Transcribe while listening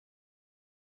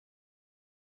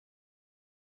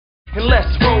And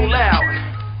let's roll out,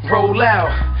 roll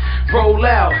out, roll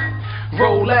out,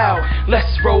 roll out,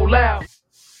 let's roll out.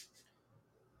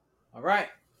 All right.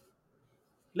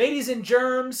 Ladies and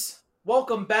germs,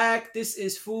 welcome back. This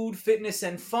is Food, Fitness,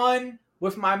 and Fun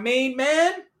with my main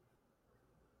man.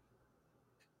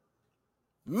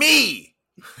 Me.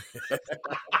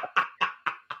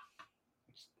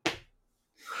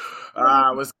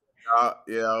 What's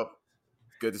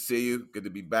good to see you. Good to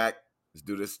be back. Let's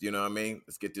do this, you know what I mean?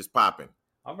 Let's get this popping.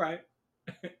 All right.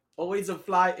 Always a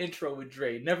fly intro with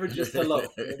Dre. Never just hello. You know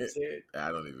what I'm saying?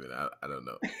 I don't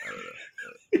know.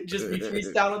 Just be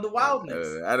freestyle on the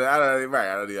wildness. I don't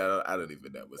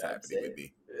even know what's happening with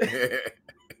me.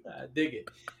 I dig it.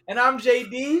 And I'm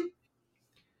JD.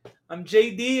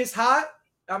 It's hot.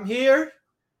 I'm here.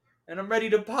 And I'm ready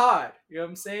to pod. You know what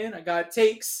I'm saying? I got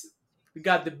takes. We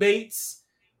got debates.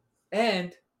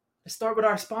 And let's start with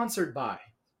our sponsored by.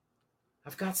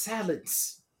 I've got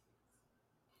salads.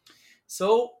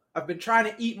 So I've been trying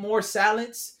to eat more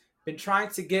salads. Been trying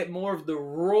to get more of the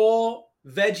raw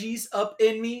veggies up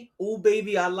in me. Ooh,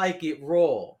 baby, I like it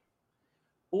raw.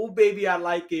 Ooh, baby, I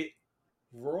like it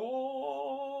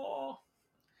raw.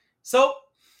 So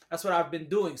that's what I've been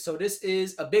doing. So this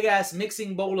is a big ass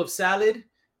mixing bowl of salad.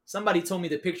 Somebody told me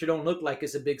the picture don't look like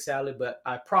it's a big salad, but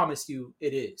I promise you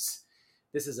it is.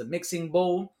 This is a mixing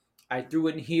bowl. I threw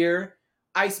in here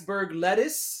iceberg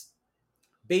lettuce,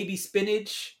 baby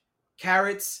spinach,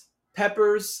 carrots,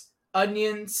 peppers,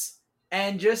 onions,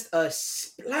 and just a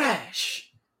splash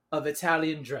of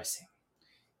Italian dressing.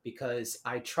 Because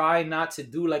I try not to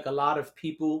do like a lot of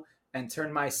people and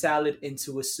turn my salad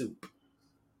into a soup.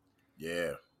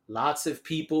 Yeah. Lots of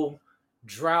people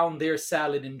drown their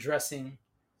salad in dressing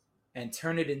and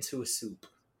turn it into a soup.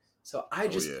 So I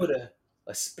just put a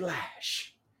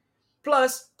splash.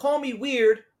 Plus, call me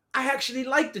weird, I actually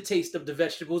like the taste of the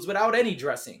vegetables without any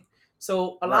dressing.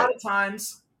 So a lot of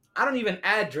times, I don't even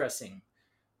add dressing.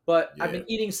 But I've been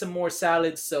eating some more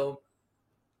salads, so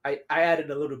I added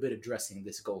a little bit of dressing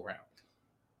this go round.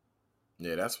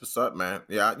 Yeah, that's what's up, man.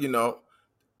 Yeah,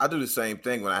 I do the same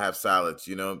thing when I have salads,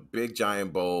 big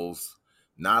giant bowls,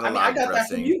 not a lot of dressing. I got that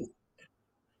from you.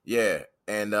 Yeah,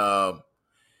 and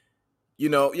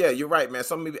you're right, man.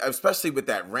 Especially with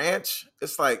that ranch,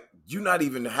 it's like you're not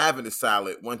even having a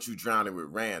salad once you drown it with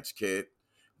ranch, kid.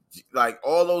 Like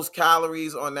all those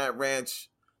calories on that ranch,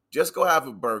 just go have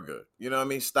a burger. You know what I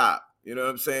mean? Stop. You know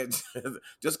what I'm saying?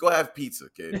 Just go have pizza,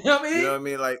 kid. You know what I mean? You know what I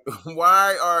mean? Like,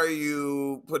 why are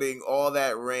you putting all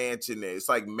that ranch in there? It's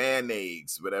like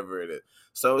mayonnaise, whatever it is.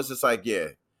 So it's just like,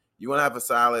 you want to have a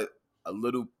salad, a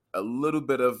little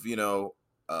bit of,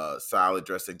 salad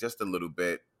dressing, just a little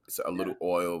bit, a little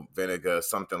oil, vinegar,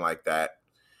 something like that.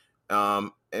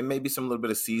 And maybe some little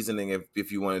bit of seasoning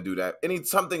if you want to do that.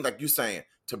 Something like you're saying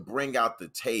to bring out the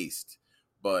taste,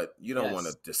 but you don't want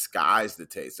to disguise the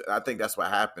taste. I think that's what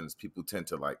happens. People tend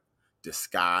to like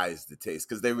disguise the taste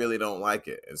because they really don't like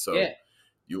it. And so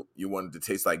you want it to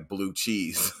taste like blue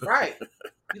cheese. Right.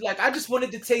 You're like, I just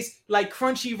wanted to taste like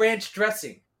crunchy ranch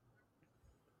dressing.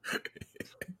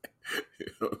 You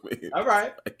know what I mean? All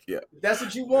right. Like, that's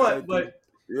what you want, but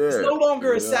it's no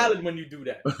longer a salad when you do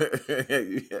that.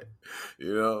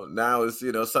 Now it's,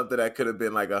 something that could have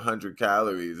been like 100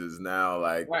 calories is now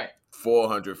like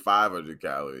 400, 500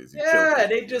 calories.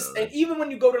 And even when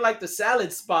you go to like the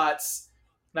salad spots,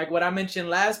 like what I mentioned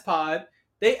last pod,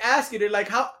 they ask you, they're like,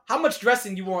 how much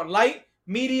dressing you want? Light,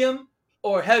 medium,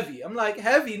 or heavy? I'm like,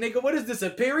 heavy, nigga, what is this, a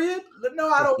period? No,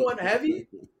 I don't want heavy.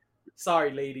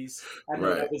 Sorry, ladies. I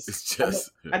know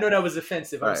that was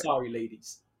offensive. I'm sorry,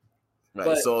 ladies. Right,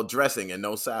 but, it's all dressing and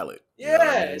no salad.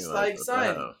 It's like,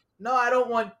 son, no, I don't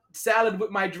want salad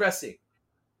with my dressing.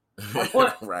 I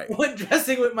want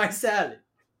dressing with my salad.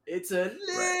 It's a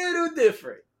little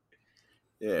different.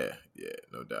 Yeah,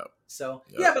 no doubt. So,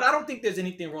 but I don't think there's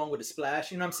anything wrong with a splash.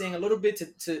 You know what I'm saying? A little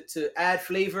bit to add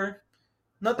flavor.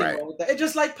 Nothing wrong with that. It's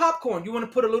just like popcorn. You want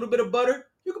to put a little bit of butter?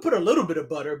 You can put a little bit of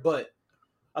butter, but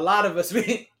a lot of us,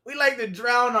 we like to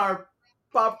drown our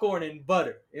popcorn in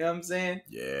butter. You know what I'm saying?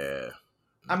 Yeah.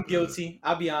 I'm guilty.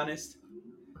 I'll be honest.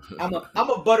 I'm a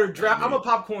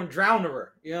popcorn drownerer.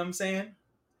 You know what I'm saying?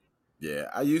 Yeah,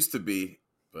 I used to be,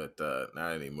 but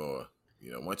not anymore.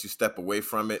 Once you step away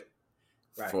from it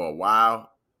for a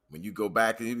while, when you go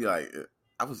back and you be like,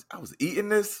 I was eating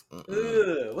this.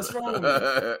 What's wrong with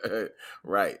me?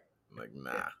 Right. Like,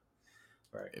 nah. Yeah.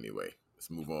 Right. Anyway,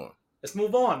 let's move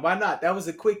on. Why not? That was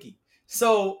a quickie.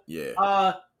 So,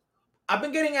 I've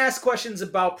been getting asked questions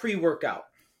about pre-workout.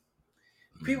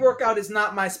 Pre-workout is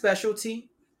not my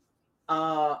specialty.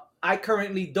 I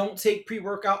currently don't take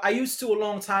pre-workout. I used to a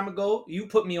long time ago. You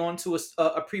put me on to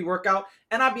a pre-workout.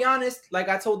 And I'll be honest, like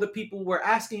I told the people who were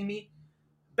asking me,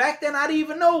 back then I didn't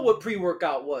even know what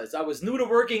pre-workout was. I was new to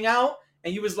working out.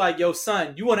 And you was like, yo,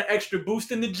 son, you want an extra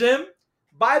boost in the gym?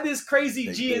 Buy this crazy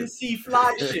GNC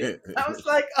fly shit. I was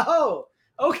like, oh,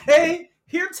 okay.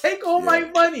 Here, take all my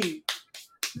money.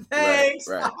 Thanks.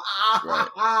 Right.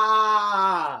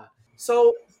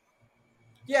 So,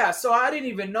 yeah, so I didn't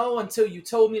even know until you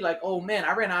told me, like, oh, man,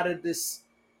 I ran out of this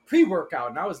pre-workout.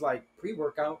 And I was like,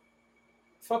 pre-workout?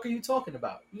 The fuck are you talking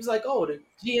about? He was like, oh, the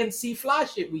GNC fly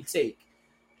shit we take.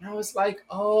 And I was like,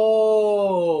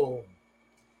 oh,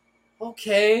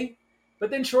 okay.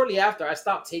 But then shortly after, I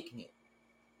stopped taking it.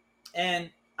 And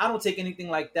I don't take anything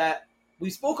like that.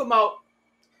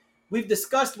 We've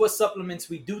discussed what supplements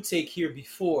we do take here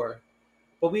before,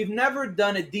 but we've never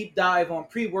done a deep dive on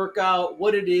pre-workout,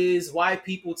 what it is, why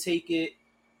people take it.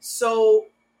 So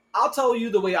I'll tell you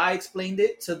the way I explained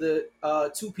it to the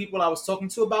two people I was talking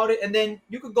to about it, and then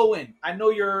you could go in. I know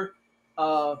your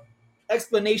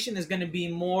explanation is going to be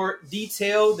more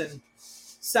detailed and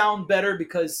sound better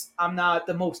because I'm not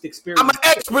the most experienced. I'm an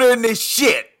expert in this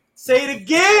shit. Say it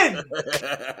again.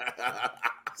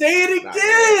 Say it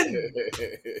again.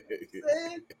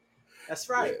 That's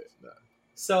right. Yeah,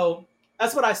 So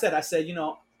that's what I said. I said,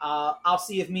 I'll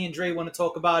see if me and Dre want to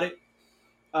talk about it.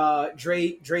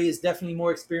 Dre is definitely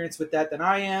more experienced with that than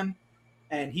I am,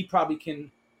 and he probably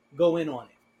can go in on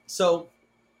it. So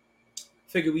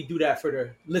figure we do that for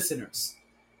the listeners.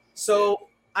 So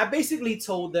I basically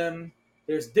told them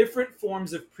there's different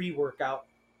forms of pre-workout.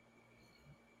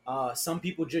 Some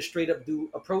people just straight up do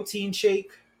a protein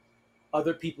shake.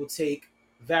 Other people take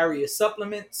various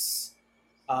supplements.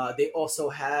 They also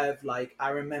have, like, I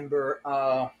remember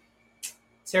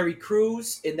Terry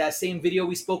Crews in that same video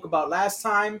we spoke about last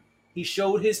time. He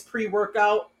showed his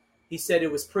pre-workout. He said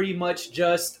it was pretty much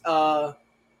just, what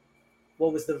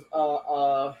was the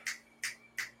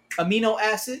amino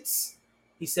acids.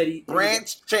 He said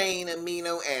branch chain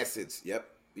amino acids. Yep.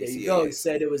 There you go. He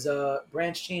said it was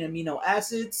branch chain amino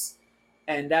acids,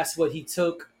 and that's what he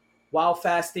took while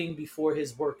fasting before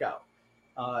his workout.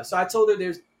 So I told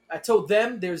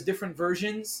them there's different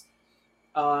versions,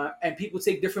 and people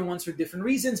take different ones for different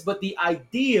reasons. But the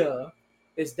idea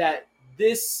is that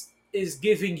this is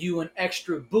giving you an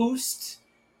extra boost.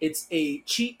 It's a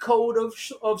cheat code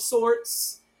of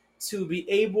sorts to be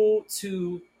able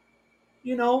to,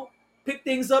 pick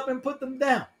things up and put them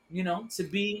down. To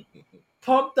be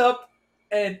pumped up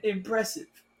and impressive.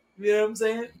 You know what I'm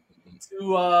saying?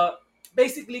 To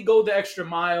basically go the extra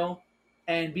mile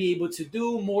and be able to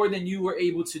do more than you were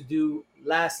able to do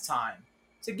last time,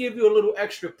 to give you a little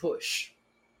extra push.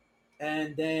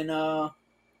 And then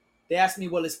they asked me,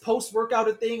 well, is post-workout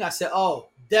a thing? I said, oh,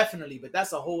 definitely, but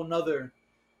that's a whole nother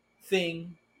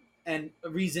thing, and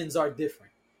reasons are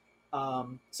different.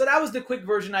 So that was the quick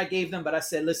version I gave them, but I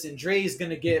said, listen, Dre is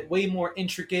going to get way more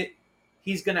intricate.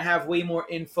 He's going to have way more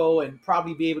info and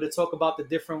probably be able to talk about the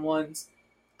different ones.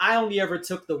 I only ever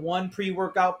took the one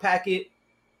pre-workout packet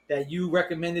that you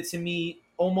recommended to me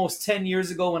almost 10 years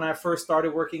ago when I first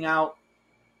started working out.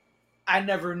 I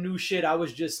never knew shit. I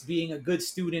was just being a good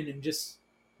student and just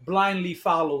blindly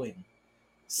following.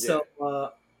 So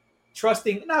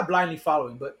trusting, not blindly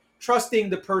following, but trusting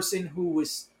the person who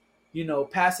was,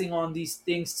 passing on these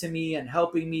things to me and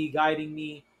helping me, guiding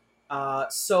me.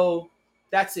 So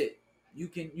that's it. You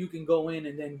can go in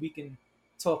and then we can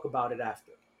talk about it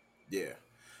after. Yeah.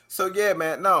 So yeah,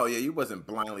 man. No, yeah, you wasn't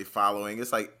blindly following.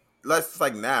 It's like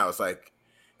now. It's like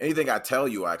anything I tell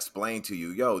you, I explain to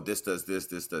you. Yo, this does this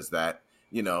does that.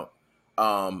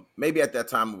 Maybe at that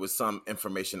time it was some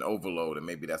information overload, and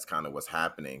maybe that's kind of what's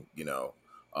happening.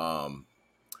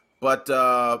 But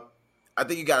I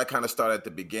think you got to kind of start at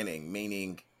the beginning,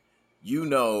 meaning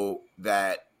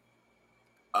that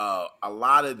a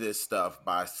lot of this stuff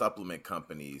by supplement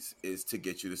companies is to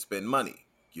get you to spend money.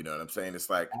 You know what I'm saying? It's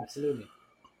like, absolutely,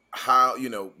 how,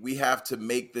 we have to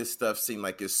make this stuff seem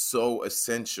like it's so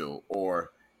essential,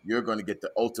 or you're going to get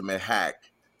the ultimate hack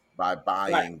by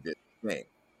buying this thing,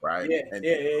 right? Yeah,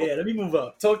 yeah. Let me move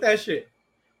up. Talk that shit.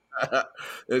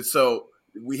 And so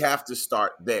we have to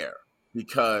start there,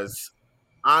 because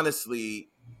honestly,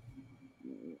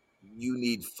 you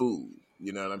need food.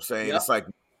 You know what I'm saying? Yep. It's like,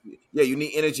 yeah, you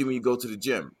need energy when you go to the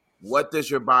gym. How does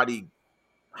your body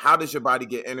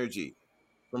get energy?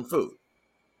 From food.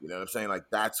 You know what I'm saying? Like,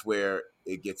 that's where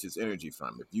it gets its energy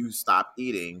from. If you stop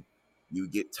eating, you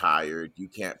get tired, you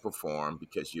can't perform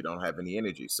because you don't have any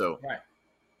energy. So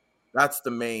that's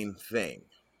the main thing.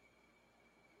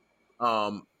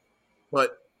 But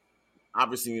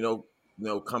obviously,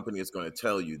 no company is going to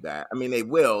tell you that. I mean, they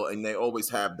will, and they always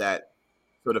have that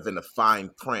sort of in the fine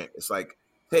print. It's like,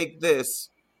 take this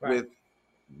Right. with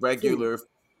regular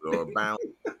or balanced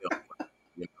milk,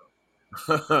 you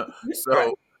know. So,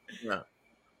 Right. yeah.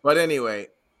 But anyway,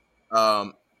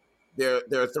 there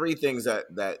are three things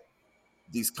that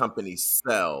these companies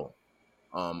sell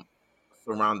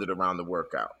surrounded around the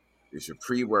workout. There's your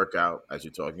pre-workout, as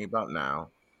you're talking about now.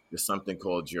 There's something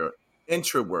called your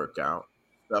intra-workout,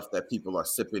 stuff that people are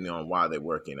sipping on while they're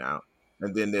working out.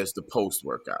 And then there's the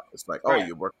post-workout. It's like, oh, Right.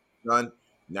 your work done,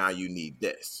 now you need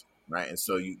this, right? And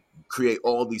so you create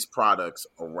all these products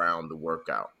around the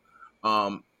workout.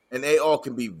 And they all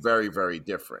can be very, very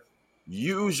different.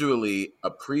 Usually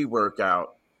a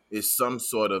pre-workout is some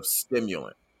sort of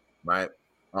stimulant, right?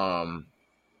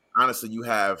 Honestly, you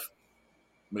have,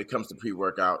 when it comes to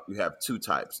pre-workout, you have two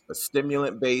types: a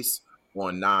stimulant base or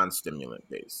a non-stimulant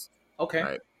base. Okay.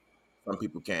 Right? Some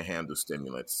people can't handle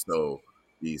stimulants, so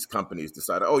these companies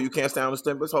decided, oh, you can't stand on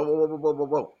stimulants. Whoa, whoa, whoa, whoa, whoa,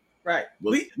 whoa. Right.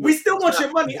 Well, We still want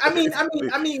your money. I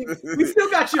mean, we still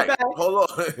got your Right, back. hold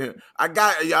on, I'm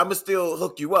gonna still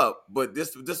hook you up, but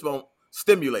this won't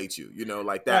stimulate you,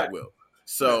 like that Right. will.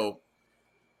 So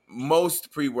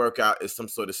most pre-workout is some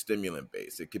sort of stimulant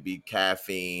base. It could be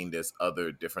caffeine. There's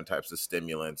other different types of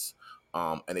stimulants,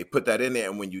 and they put that in there.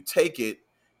 And when you take it,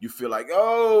 you feel like,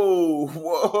 oh,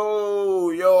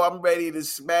 whoa, yo, I'm ready to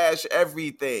smash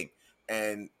everything.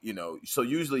 And so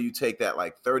usually you take that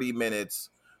like 30 minutes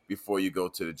before you go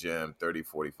to the gym, 30,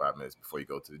 45 minutes before you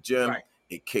go to the gym. Right.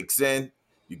 It kicks in.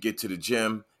 You get to the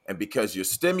gym, and because you're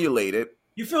stimulated,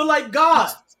 You feel like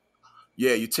God.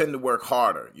 yeah, you tend to work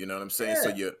harder. You know what I'm saying?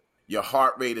 Yeah. So your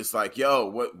heart rate is like, yo,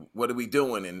 what are we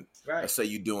doing? And Right. let's say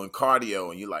you're doing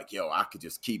cardio and you're like, yo, I could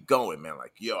just keep going, man.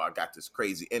 Like, yo, I got this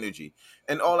crazy energy.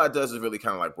 And all that does is really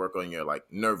kind of like work on your like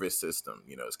nervous system.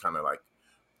 It's kind of like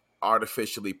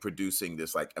artificially producing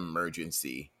this like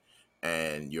emergency,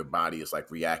 and your body is like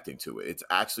reacting to it. It's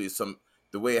actually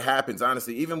the way it happens,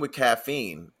 honestly, even with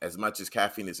caffeine, as much as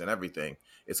caffeine is in everything,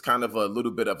 it's kind of a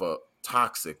little bit of a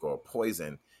toxic or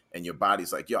poison. And your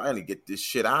body's like, yo, I need to get this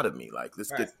shit out of me. Like,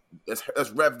 let's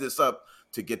rev this up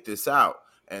to get this out.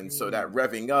 And so that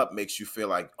revving up makes you feel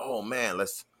like, oh man,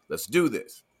 let's do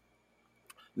this.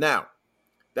 Now,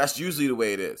 that's usually the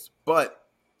way it is. But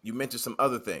you mentioned some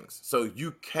other things. So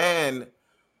you can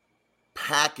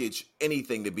package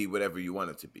anything to be whatever you want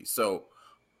it to be. So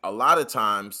a lot of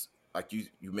times, like you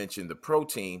mentioned the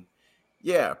protein.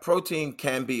 Yeah, protein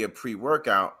can be a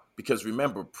pre-workout, because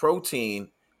remember, protein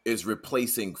is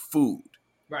replacing food.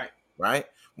 Right?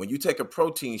 When you take a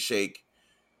protein shake,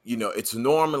 it's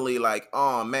normally like,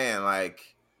 oh man,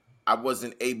 like I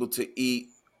wasn't able to eat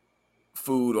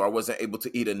food, or I wasn't able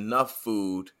to eat enough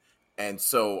food. And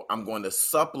so I'm going to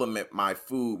supplement my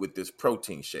food with this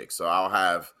protein shake. So I'll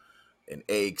have an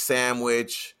egg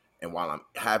sandwich, and while I'm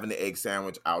having the egg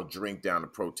sandwich, I'll drink down the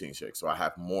protein shake. So I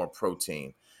have more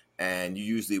protein. And you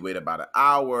usually wait about an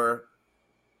hour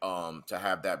to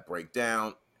have that break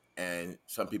down. And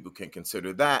some people can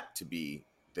consider that to be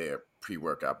their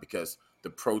pre-workout, because the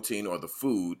protein or the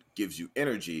food gives you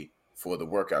energy for the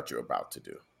workout you're about to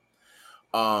do.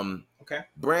 Okay.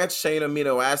 Branched chain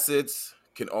amino acids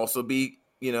can also be,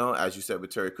 as you said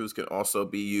with Terry Crews, can also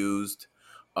be used.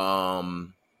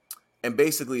 And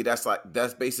basically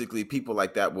that's basically people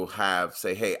like that will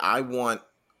say, hey, I want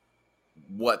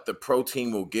what the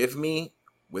protein will give me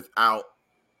without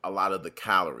a lot of the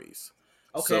calories.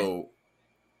 Okay. So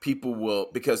people will,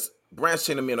 because branched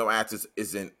chain amino acids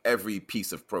is in every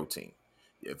piece of protein.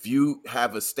 If you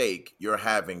have a steak, you're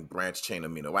having branched chain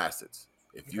amino acids.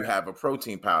 If you have a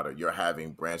protein powder, you're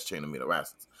having branched chain amino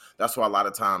acids. That's why a lot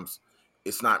of times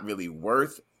it's not really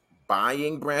worth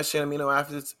buying branched chain amino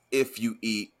acids if you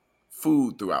eat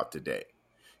food throughout the day,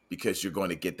 because you're going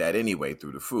to get that anyway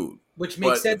through the food. Which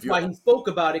makes sense why he spoke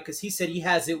about it, because he said he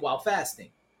has it while fasting.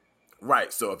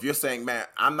 Right. So if you're saying, man,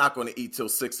 I'm not going to eat till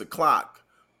 6 o'clock,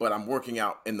 but I'm working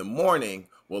out in the morning,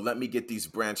 well, let me get these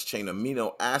branched chain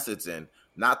amino acids in,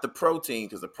 not the protein,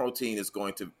 because the protein is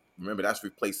going to, remember, that's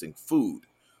replacing food.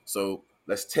 So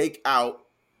let's take out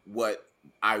what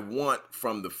I want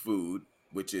from the food,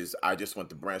 which is I just want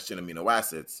the branched chain amino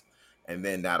acids, and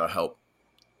then that'll help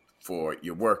for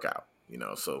your workout,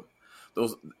 so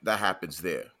that happens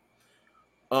there.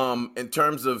 In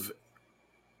terms of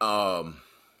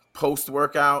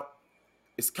post-workout,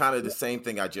 it's kind of the same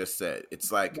thing I just said.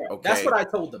 It's like, okay. That's what I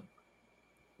told them.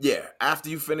 Yeah. After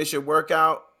you finish your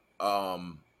workout,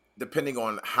 depending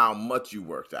on how much you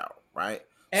worked out, right?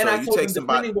 And so I told them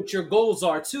depending what your goals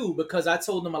are too, because I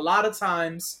told them a lot of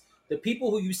times the people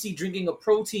who you see drinking a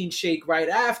protein shake right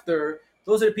after,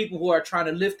 Those are the people who are trying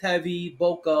to lift heavy,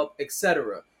 bulk up,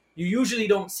 etc. You usually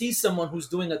don't see someone who's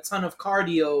doing a ton of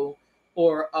cardio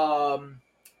or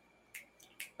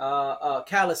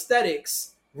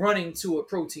calisthenics running to a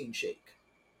protein shake.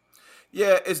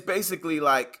 Yeah, it's basically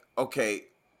like, okay,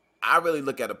 I really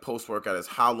look at a post-workout as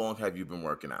how long have you been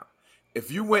working out?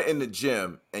 If you went in the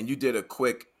gym and you did a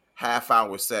quick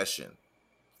half-hour session,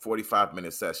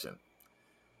 45-minute session,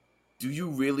 do you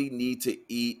really need to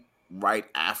eat right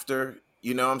after?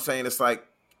 You know what I'm saying? It's like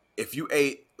if you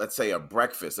ate, let's say, a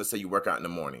breakfast, let's say you work out in the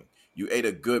morning, you ate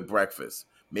a good breakfast.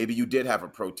 Maybe you did have a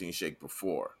protein shake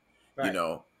before. Right. You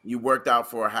know, you worked out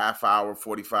for a half hour,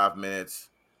 45 minutes.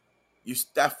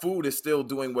 That food is still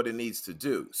doing what it needs to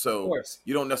do. So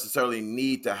you don't necessarily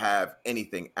need to have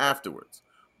anything afterwards.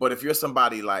 But if you're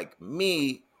somebody like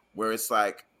me, where it's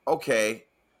like, okay,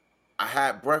 I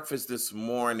had breakfast this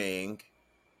morning.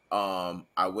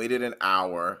 I waited an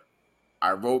hour.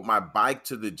 I rode my bike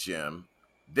to the gym.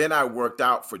 Then I worked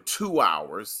out for 2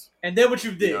 hours. And then what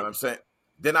you did? You know what I'm saying?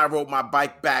 Then I rode my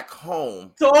bike back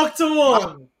home. Talk to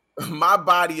him. My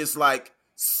body is like,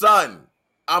 son,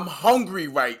 I'm hungry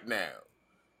right now.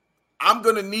 I'm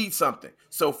going to need something.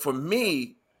 So for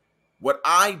me, what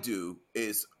I do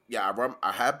is,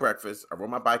 I had breakfast. I rode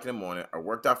my bike in the morning. I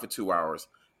worked out for 2 hours.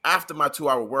 After my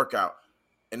 2-hour workout,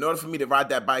 in order for me to ride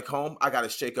that bike home, I got to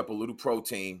shake up a little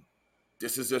protein.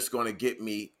 This is just going to get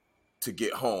me to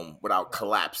get home without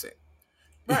collapsing.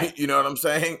 Right. You know what I'm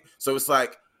saying? So it's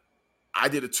like I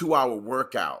did a 2-hour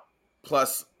workout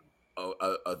plus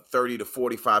a 30 to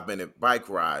 45-minute bike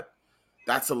ride.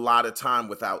 That's a lot of time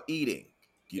without eating,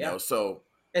 you know? So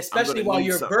especially while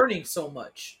you're burning so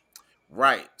much.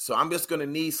 Right. So I'm just going to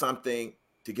need something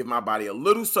to give my body a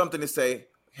little something to say,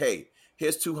 hey,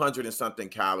 here's 200 and something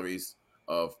calories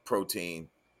of protein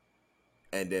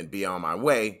and then be on my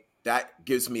way. That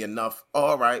gives me enough.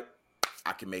 All right,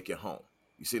 I can make it home.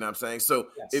 You see what I'm saying? So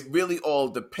It really all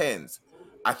depends.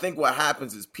 I think what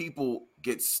happens is people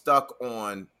get stuck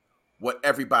on what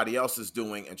everybody else is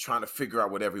doing and trying to figure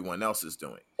out what everyone else is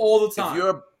doing. All the time.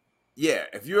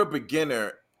 If you're a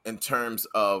beginner in terms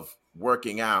of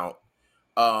working out,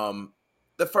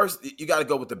 the first, you got to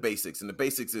go with the basics. And the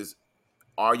basics is,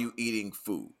 are you eating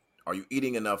food? Are you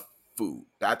eating enough food?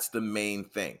 That's the main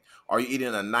thing. Are you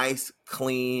eating a nice,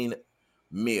 clean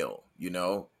meal? You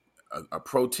know, a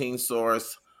protein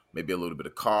source, maybe a little bit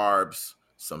of carbs,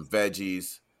 some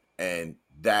veggies, and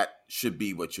that should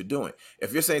be what you're doing.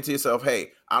 If you're saying to yourself,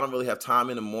 hey, I don't really have time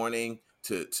in the morning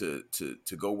to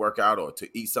go work out or to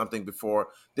eat something before,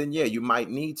 then yeah, you might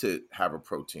need to have a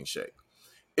protein shake.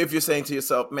 If you're saying to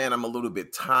yourself, man, I'm a little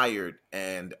bit tired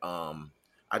and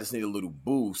I just need a little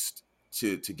boost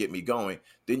to get me going,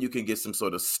 then you can get some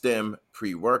sort of stem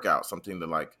pre-workout, something to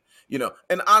like, you know,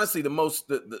 and honestly,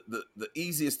 the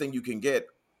easiest thing you can get,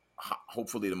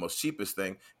 hopefully the most cheapest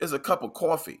thing, is a cup of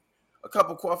coffee. A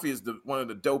cup of coffee is one of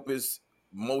the dopest,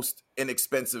 most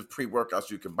inexpensive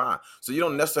pre-workouts you can buy. So you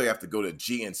don't necessarily have to go to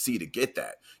GNC to get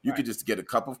that. You could just get a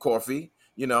cup of coffee,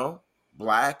 you know,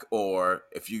 black, or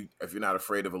if you're not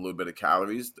afraid of a little bit of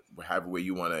calories, however way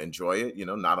you want to enjoy it, you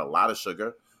know, not a lot of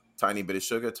sugar, tiny bit of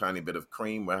sugar, tiny bit of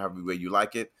cream, whatever way you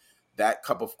like it. That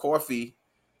cup of coffee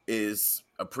is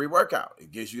a pre-workout. It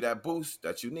gives you that boost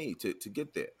that you need to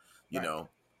get there, you know.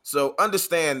 So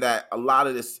understand that a lot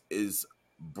of this is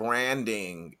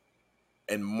branding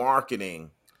and marketing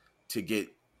to get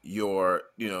your,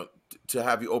 you know, to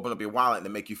have you open up your wallet and to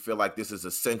make you feel like this is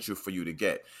essential for you to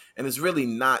get. And it's really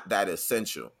not that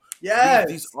essential. Yes.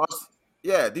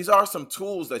 These are some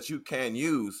tools that you can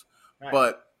use,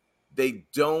 but they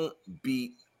don't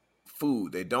beat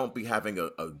food. They don't be having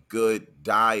a good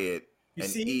diet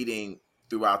eating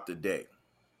throughout the day.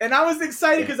 And I was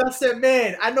excited because I said,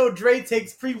 man, I know Dre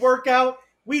takes pre-workout.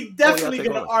 We definitely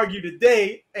going to argue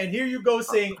today. And here you go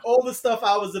saying all the stuff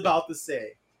I was about to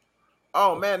say.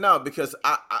 Oh, man, no, because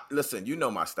I listen, you know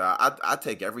my style. I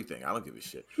take everything. I don't give a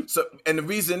shit. So, and the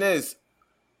reason is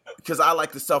because I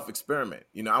like to self-experiment.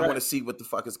 You know, I want to see what the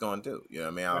fuck it's going to do. You know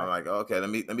what I mean? I'm like, okay, let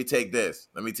me take this.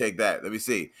 Let me take that. Let me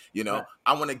see. You know,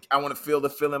 I want to feel the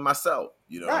feeling myself.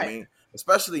 You know what I mean?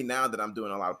 Especially now that I'm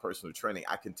doing a lot of personal training,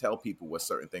 I can tell people what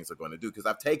certain things are going to do because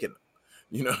I've taken them.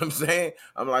 You know what I'm saying?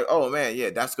 I'm like, oh, man, yeah,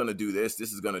 that's going to do this.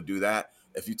 This is going to do that.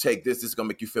 If you take this, this is going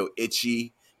to make you feel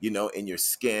itchy, you know, in your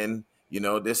skin. You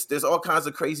know, there's all kinds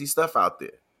of crazy stuff out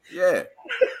there. Yeah.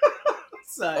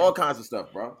 All kinds of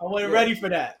stuff, bro. I wasn't ready for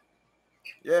that.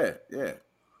 Yeah.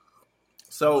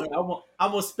 So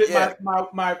I'm going to spit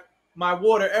my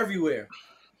water everywhere.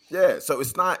 Yeah. So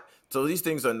these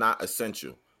things are not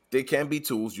essential. They can be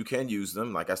tools. You can use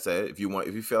them. Like I said, if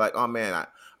you feel like, oh man,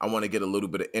 I want to get a little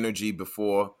bit of energy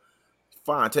before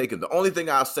fine, take it. The only thing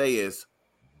I'll say is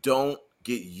don't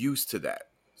get used to that.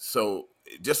 So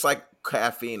just like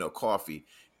caffeine or coffee,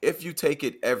 if you take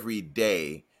it every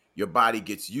day, your body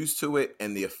gets used to it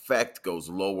and the effect goes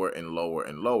lower and lower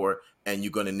and lower, and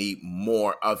you're going to need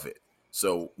more of it.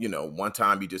 So, one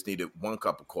time you just needed 1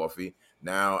 cup of coffee.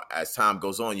 Now, as time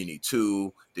goes on, you need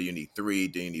 2, then you need 3,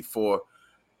 then you need 4.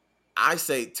 I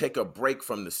say take a break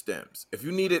from the stems. If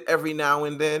you need it every now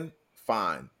and then,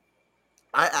 fine.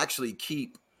 I actually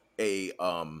keep a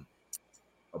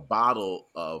bottle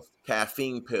of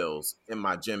caffeine pills in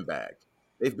my gym bag.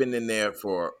 They've been in there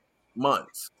for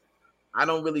months. I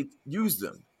don't really use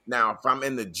them. Now, if I'm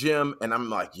in the gym and I'm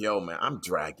like, yo, man, I'm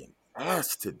dragging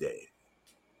ass today.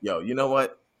 Yo, you know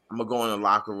what? I'm gonna go in the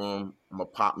locker room. I'm gonna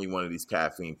pop me one of these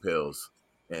caffeine pills,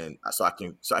 and so I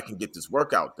can get this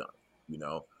workout done.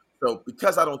 So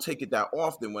because I don't take it that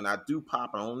often, when I do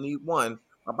pop, I only need one.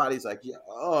 My body's like, yeah,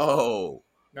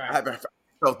 I haven't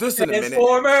felt this in a minute.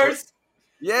 Transformers.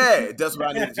 Yeah, it does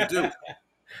what I need to do.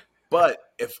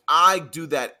 But if I do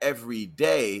that every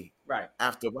day, right,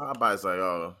 after a while, my body's like,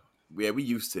 oh, yeah, we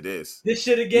used to this. This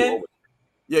shit again?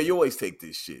 You always take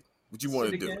this shit. What you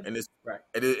want to do? And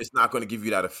it's not going to give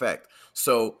you that effect.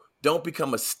 So don't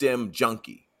become a stem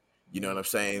junkie. You know what I'm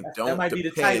saying? That might be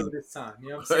the title this time. You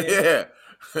know what I'm saying?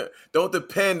 Yeah. Don't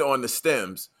depend on the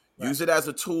stems. Right. Use it as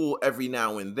a tool every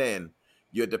now and then.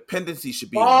 Your dependency should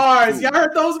be bars. Y'all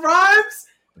heard those rhymes?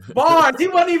 Bars. He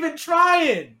wasn't even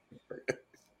trying.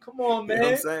 Come on, man. You know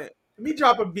what I'm saying? Let me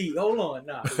drop a beat. Hold on.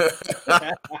 Nah.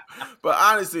 But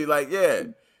honestly,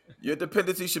 your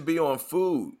dependency should be on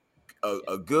food.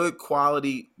 A good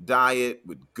quality diet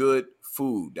with good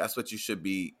food. That's what you should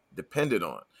be dependent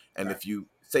on. And if you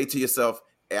say to yourself,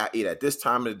 hey, I eat at this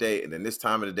time of the day, and then this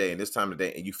time of the day, and this time of the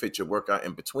day, and you fit your workout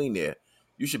in between there,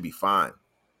 you should be fine.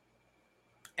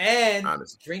 And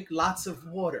drink lots of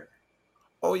water.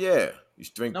 Oh, yeah. You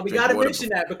should drink. No, we got to mention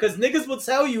that because niggas will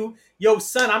tell you, yo,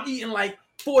 son, I'm eating like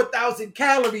 4,000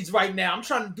 calories right now. I'm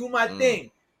trying to do my thing.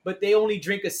 But they only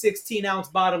drink a 16-ounce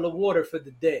bottle of water for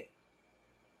the day.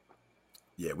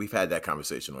 Yeah, we've had that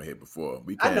conversation on here before.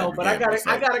 I know, but I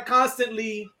gotta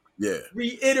constantly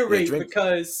reiterate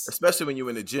because especially when you're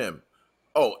in the gym.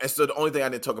 Oh, and so the only thing I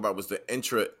didn't talk about was the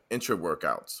intra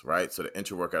workouts, right? So the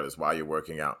intra workout is while you're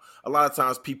working out. A lot of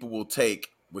times people will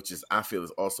take, which is I feel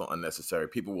is also unnecessary.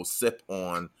 People will sip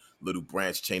on little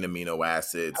branched chain amino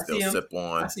acids. They'll sip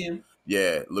on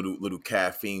little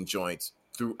caffeine joints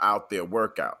throughout their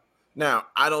workout. Now,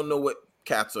 I don't know what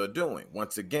cats are doing.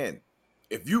 Once again,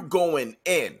 if you going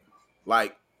in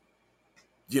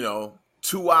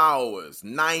 2 hours,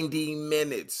 90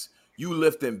 minutes, you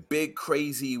lifting big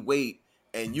crazy weight,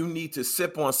 and you need to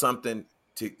sip on something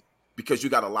because you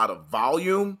got a lot of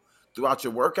volume throughout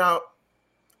your workout,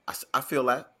 I feel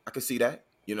that. I can see that.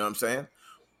 You know what I'm saying?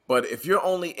 But if you're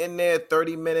only in there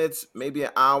 30 minutes, maybe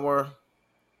an hour,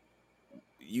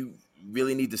 you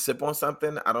really need to sip on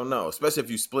something? I don't know. Especially if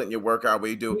you're splitting your workout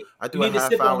where I do a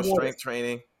half hour strength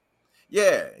training.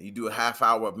 Yeah, you do a half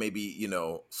hour of maybe,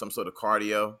 some sort of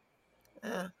cardio.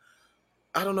 I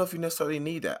don't know if you necessarily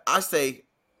need that. I say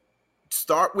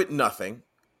start with nothing,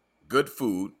 good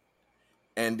food,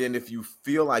 and then if you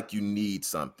feel like you need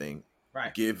something,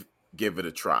 give it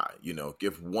a try.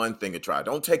 Give one thing a try.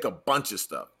 Don't take a bunch of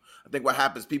stuff. I think what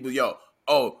happens, people,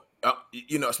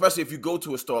 especially if you go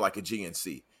to a store like a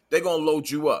GNC, they're gonna load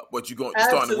you up. What you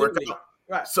starting to work out?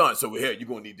 Right. Son, so here you're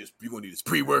gonna need this. You're gonna need this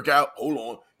pre-workout. Hold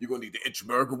on. You're gonna need the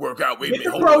intramural workout. Wait a minute.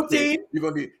 Hold protein. On.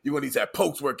 You're gonna need that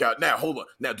post-workout. Now, hold on.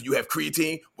 Now, do you have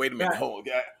creatine? Wait a minute. Hold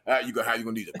on. You're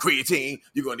gonna need the creatine.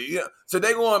 You're gonna need So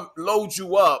they're gonna load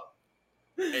you up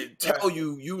and tell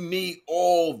you need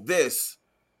all this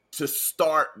to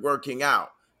start working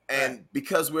out. And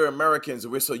because we're Americans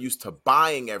and we're so used to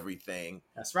buying everything,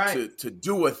 that's right, to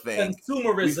do a thing,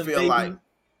 consumerism, we feel like,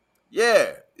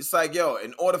 it's like,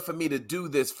 in order for me to do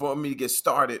this, for me to get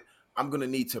started, I'm gonna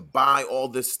need to buy all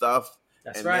this stuff,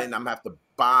 then I'm gonna have to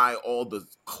buy all the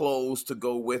clothes to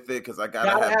go with it because I gotta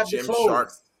have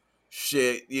Gymshark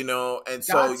shit, And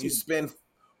so you spend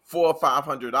 $400 or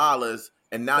 $500,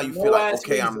 and now you feel like,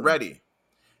 okay, I'm ready.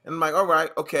 And I'm like, all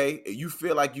right, okay, you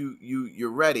feel like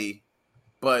you're ready.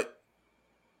 But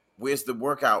where's the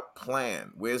workout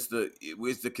plan? Where's the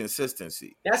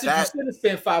consistency? That's what you should have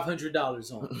spent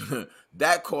 $500 on.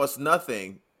 That costs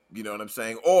nothing. You know what I'm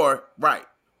saying? Or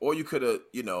you could have,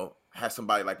 had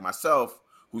somebody like myself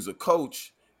who's a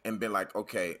coach and been like,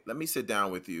 okay, let me sit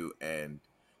down with you and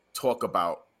talk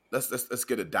about let's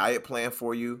get a diet plan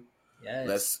for you. Yes.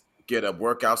 Let's get a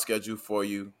workout schedule for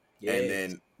you, and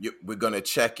then we're gonna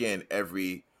check in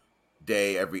every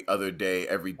day, every other day,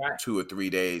 every Right. 2 or 3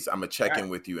 days. I'm gonna check in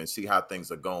with you and see how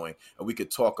things are going, and we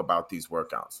could talk about these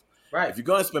workouts. Right. If you're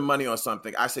going to spend money on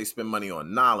something, I say spend money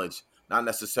on knowledge, not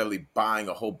necessarily buying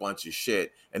a whole bunch of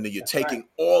shit, and then you're taking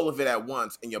all of it at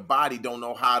once, and your body don't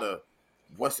know how to.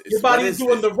 Your body's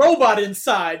doing the robot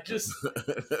inside. Just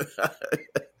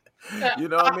you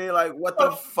know what I mean? Like, what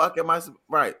the fuck am I?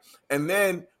 Right. And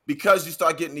then because you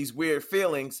start getting these weird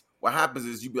feelings, what happens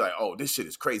is you be like, oh, this shit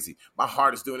is crazy. My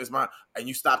heart is doing this, and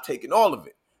you stop taking all of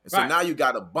it. And so now you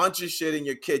got a bunch of shit in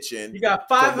your kitchen. You got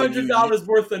 $500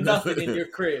 worth of nothing in your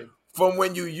crib. From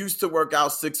when you used to work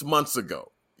out 6 months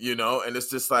ago, you know, and it's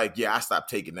just like, yeah, I stopped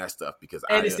taking that stuff because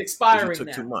it's expiring took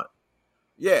now. too much.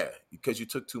 Yeah, because you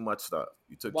took too much stuff.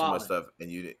 You took too much Wildin'. stuff,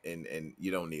 and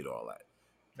you don't need all that.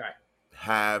 Right.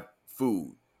 Have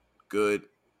food, good,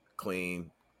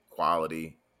 clean,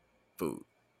 quality food.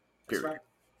 Period. That's right.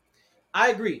 I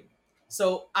agree.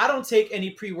 So I don't take any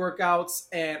pre-workouts,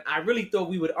 and I really thought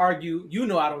we would argue. You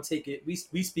know, I don't take it. We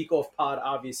speak off pod,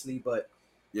 obviously, but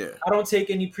yeah, I don't take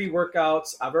any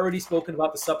pre-workouts. I've already spoken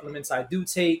about the supplements I do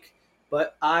take,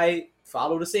 but I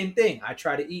follow the same thing. I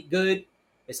try to eat good,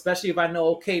 especially if I know,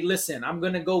 okay, listen, I'm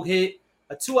going to go hit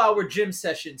a 2-hour gym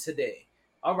session today.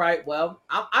 All right, well,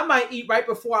 I might eat right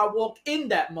before I walk in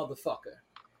that motherfucker.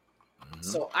 Mm-hmm.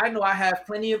 So I know I have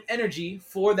plenty of energy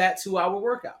for that 2-hour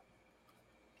workout.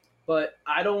 But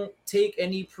I don't take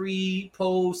any pre,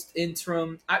 post,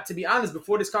 interim. To be honest,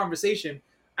 before this conversation,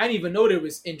 I didn't even know there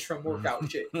was interim workout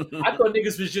shit. I thought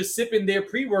niggas was just sipping their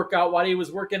pre-workout while they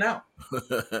was working out.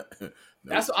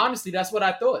 That's what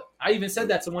I thought. I even said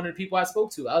that to one of the people I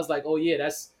spoke to. I was like, oh yeah,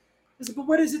 but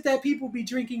what is it that people be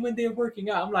drinking when they're working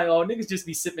out? I'm like, oh, niggas just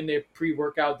be sipping their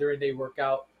pre-workout during their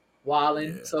workout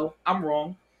wilding. Yeah. So I'm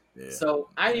wrong. Yeah. So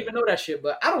I didn't even know that shit,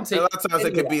 but I don't take. A lot of times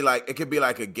it could be like a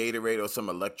Gatorade or some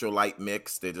electrolyte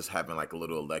mix. They're just having like a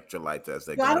little electrolyte as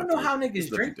they. I don't know how niggas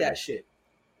drink that shit.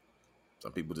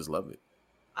 Some people just love it.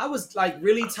 I was like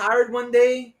really tired one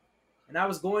day, and I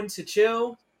was going to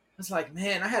chill. I was like,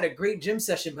 man, I had a great gym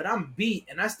session, but I'm beat,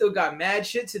 and I still got mad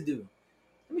shit to do.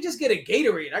 Let me just get a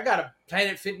Gatorade. I got a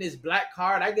Planet Fitness Black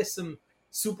card. I get some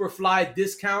Superfly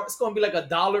discount. It's gonna be like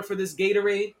 $1 for this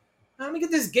Gatorade. Let me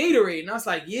get this Gatorade. And I was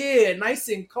like, yeah, nice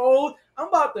and cold. I'm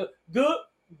about to good.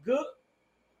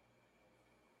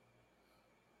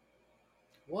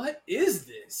 What is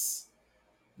this?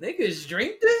 Niggas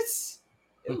drink this?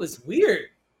 It was weird.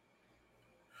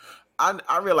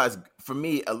 I realized for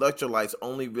me, electrolytes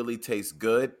only really taste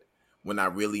good when I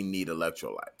really need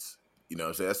electrolytes. You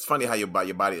know, so that's funny how your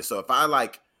body is. So if I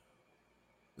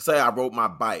say I rode my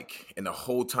bike and the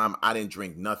whole time I didn't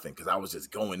drink nothing because I was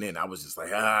just going in. I was just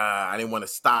like, I didn't want to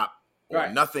stop or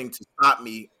nothing to stop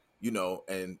me, you know,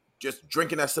 and just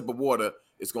drinking that sip of water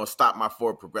is going to stop my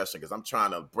forward progression because I'm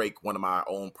trying to break one of my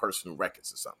own personal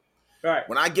records or something. Right.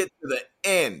 When I get to the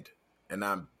end and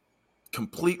I'm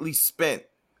completely spent,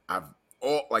 mad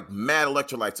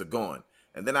electrolytes are gone.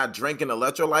 And then I drink an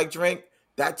electrolyte drink,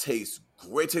 that tastes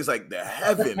great. It tastes like the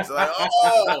heavens. Like,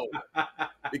 oh,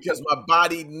 because my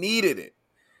body needed it.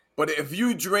 But if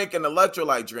you drink an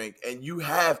electrolyte drink and you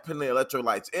have plenty of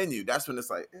electrolytes in you, that's when it's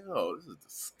like, ew, this is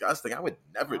disgusting. I would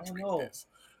never drink this.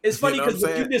 It's funny because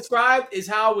what you described is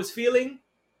how I was feeling,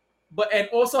 and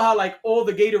also how like all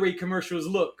the Gatorade commercials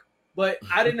look. But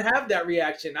I didn't have that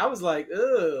reaction. I was like,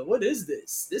 ugh, what is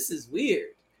this? This is weird.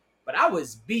 But I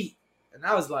was beat. And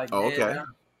I was like, man,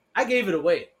 I gave it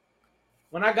away.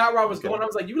 When I got where I was going, I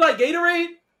was like, you like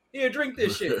Gatorade? Here, drink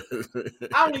this shit.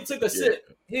 I only took a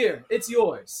sip. Here, it's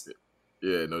yours.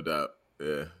 Yeah, no doubt.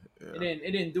 Yeah.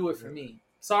 It didn't do it for me.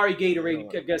 Sorry,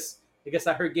 Gatorade. I guess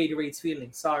I hurt Gatorade's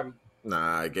feelings. Sorry.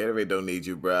 Nah, Gatorade don't need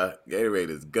you, bruh. Gatorade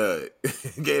is good.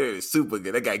 Gatorade is super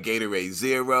good. They got Gatorade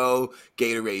Zero,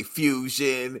 Gatorade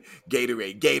Fusion,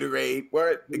 Gatorade.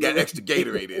 What? They got extra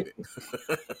Gatorade in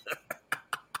it.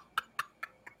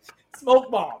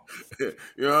 Smoke bomb. You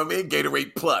know what I mean?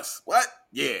 Gatorade Plus. What?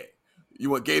 Yeah.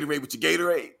 You want Gatorade with your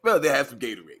Gatorade? Well, they have some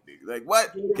Gatorade. Like,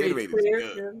 what? Gatorade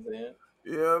is good.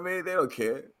 You know what I mean? They don't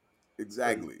care.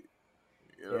 Exactly.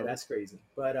 You know? Yeah, that's crazy.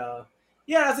 But,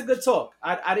 yeah, that's a good talk.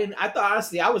 I thought,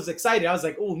 honestly, I was excited. I was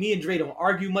like, oh, me and Dre don't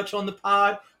argue much on the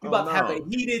pod. We're about to have a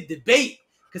heated debate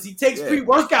because he takes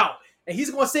pre-workout and he's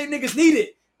going to say niggas need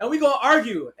it. And we're going to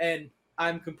argue. And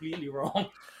I'm completely wrong.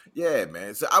 Yeah,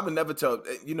 man. So I would never tell,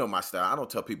 you know my style. I don't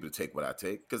tell people to take what I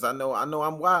take because I know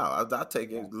I'm wild. I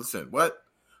take it. Listen, what?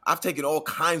 I've taken all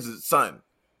kinds of, son.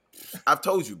 I've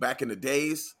told you back in the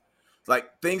days,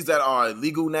 like things that are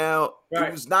illegal now,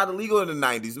 it was not illegal in the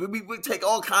 90s. We take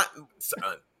all kinds,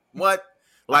 son. What?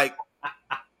 Like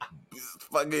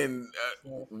fucking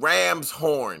ram's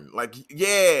horn. Like, yeah,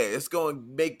 it's gonna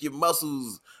make your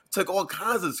muscles. Took all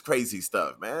kinds of crazy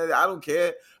stuff, man. I don't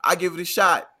care. I give it a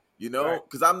shot, you know,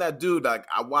 because I'm that dude. Like,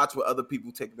 I watch what other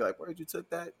people take. Be like, where'd you took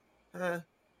that?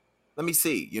 Let me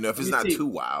see. You know, if it's not too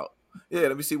wild, yeah,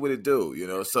 let me see what it do. You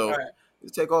know, so you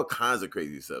take all kinds of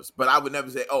crazy stuff. But I would never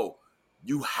say, oh,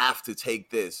 you have to take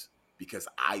this because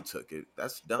I took it.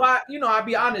 That's dumb. Well, you know, I'll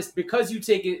be honest. Because you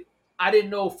take it, I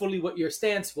didn't know fully what your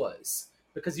stance was.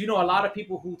 Because, you know, a lot of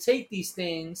people who take these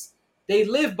things, they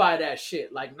live by that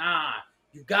shit. Like, nah,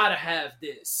 you gotta have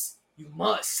this. You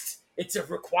must. It's a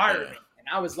requirement. Yeah. And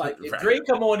I was like, if Drake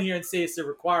come on here and say it's a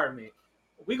requirement,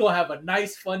 we're gonna have a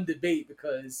nice, fun debate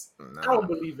because I don't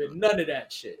believe in none of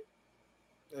that shit.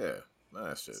 Yeah,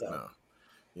 that shit. So, no,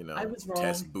 you know, I was wrong.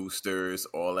 Test boosters,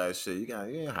 all that shit. You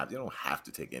don't have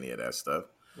to take any of that stuff.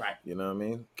 Right. You know what I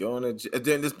mean? Going to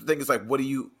then this thing is like, what do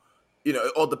you? You know,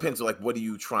 it all depends on like what are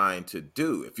you trying to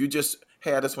do. If you just,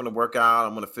 hey, I just want to work out, I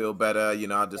want to feel better. You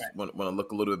know, I just want to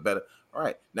look a little bit better. All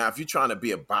right. Now, if you're trying to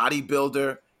be a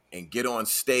bodybuilder and get on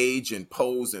stage and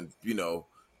pose and you know.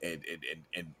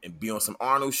 And be on some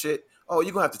Arnold shit. Oh,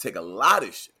 you're gonna have to take a lot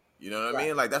of shit. You know what I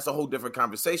mean? Like that's a whole different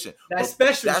conversation. That's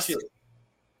special shit.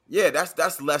 Yeah,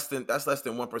 that's less than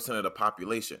 1% of the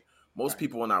population. Most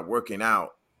people are not working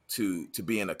out to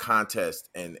be in a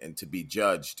contest and to be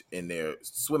judged in their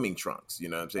swimming trunks. You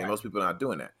know what I'm saying? Most people are not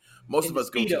doing that. Most of us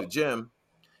go to the gym.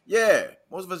 Yeah,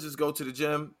 most of us just go to the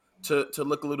gym to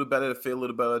look a little better, to feel a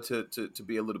little better, to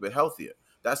be a little bit healthier.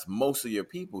 That's most of your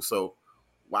people. So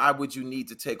why would you need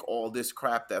to take all this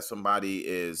crap that somebody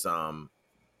is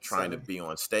trying to be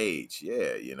on stage?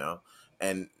 Yeah, you know.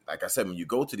 And like I said, when you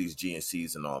go to these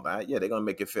GNCs and all that, yeah, they're gonna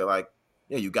make it feel like,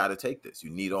 yeah, you got to take this.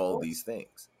 You need all these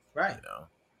things, right? You know.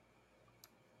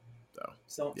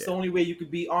 So it's the only way you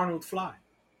could be Arnold Fly,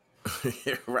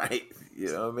 right?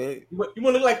 You know what I mean? You want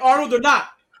to look like Arnold or not?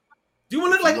 Do you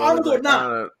want to look like Arnold or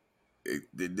not?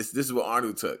 This is what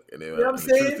Arnold took, and you know what I'm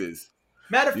saying? The truth is.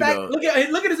 Matter of fact, look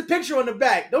at his picture on the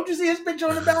back. Don't you see his picture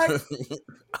on the back?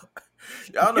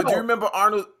 I don't know. Do you remember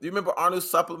Arnold? Do you remember Arnold's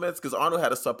supplements? Because Arnold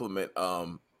had a supplement. I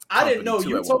didn't know.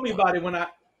 You told me about it when I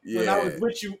was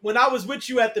with you. When I was with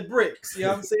you at the Bricks. You know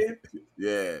what I'm saying?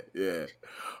 yeah.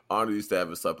 Arnold used to have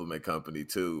a supplement company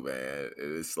too, man.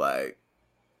 It's like,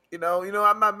 you know,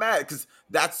 I'm not mad because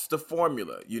that's the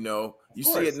formula. You know, you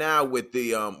see it now with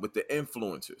the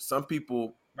influencers. Some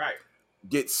people,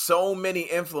 get so many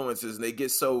influencers and they get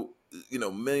so, you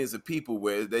know, millions of people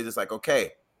where they're just like,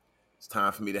 okay, it's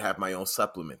time for me to have my own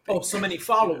supplement thing. Oh, so many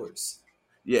followers.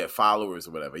 Yeah, followers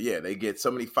or whatever. Yeah, they get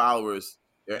so many followers.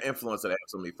 They're influencers that have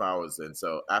so many followers. And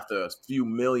so after a few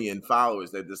million followers,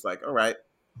 they're just like, all right.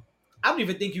 I don't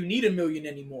even think you need 1 million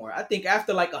anymore. I think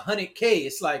after like 100K,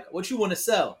 it's like, what you want to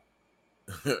sell?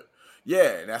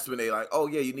 Yeah, and that's when they like, oh,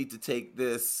 yeah, you need to take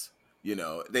this. You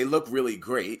know, they look really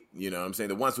great. You know what I'm saying?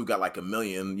 The ones who got like 1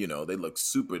 million, you know, they look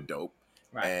super dope.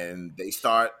 Right. And they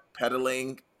start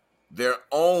peddling their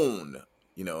own,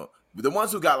 you know, the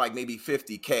ones who got like maybe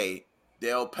 50K,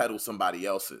 they'll peddle somebody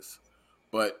else's.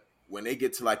 But when they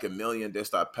get to like 1 million, they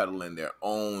start peddling their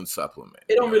own supplement.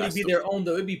 It don't really be their own,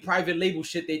 though. It'd be private label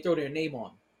shit they throw their name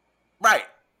on. Right.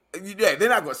 Yeah, they're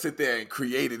not going to sit there and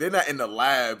create it. They're not in the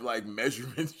lab, like,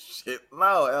 measuring shit.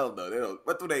 No, hell no. They don't.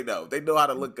 What do they know? They know how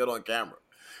to look good on camera.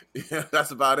 Yeah,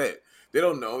 that's about it. They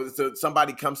don't know. So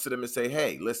somebody comes to them and say,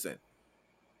 hey, listen,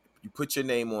 you put your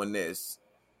name on this,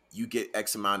 you get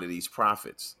X amount of these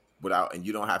profits and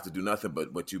you don't have to do nothing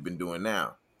but what you've been doing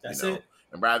now. That's it.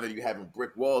 And rather than you having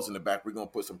brick walls in the back, we're going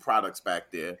to put some products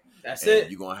back there. That's it.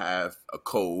 You're going to have a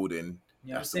code, and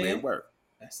that's the way it works.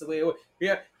 That's the way it works.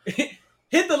 Yeah.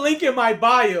 Hit the link in my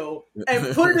bio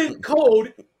and put it in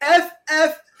code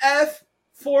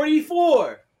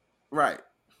FFF44. Right.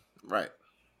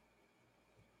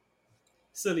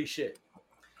 Silly shit.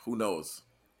 Who knows?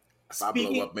 If I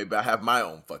blow up, maybe I have my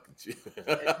own fucking shit.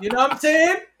 You know what I'm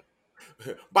saying?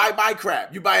 Buy my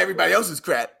crap. You buy everybody else's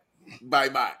crap. Buy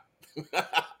mine.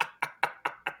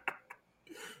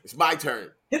 It's my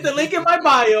turn. Hit the link in my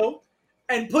bio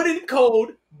and put in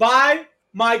code buy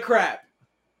my crap.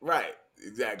 Right.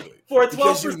 Exactly. For a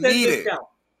 12% discount.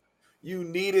 You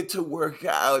need it to work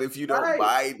out. If you don't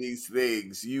buy these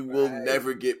things, you will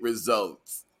never get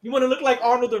results. You want to look like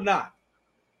Arnold or not?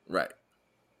 Right.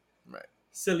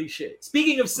 Silly shit.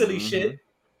 Speaking of silly shit,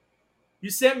 you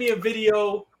sent me a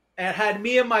video and had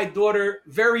me and my daughter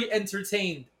very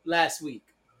entertained last week.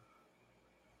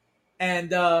 And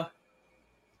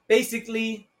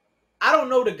basically, I don't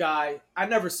know the guy. I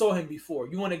never saw him before.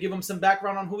 You want to give him some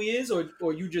background on who he is,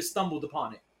 or you just stumbled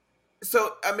upon it?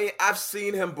 So, I mean, I've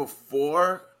seen him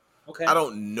before, Okay. I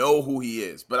don't know who he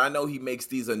is, but I know he makes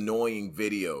these annoying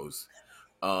videos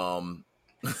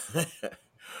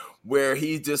where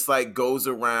he just like goes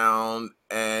around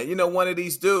and, you know, one of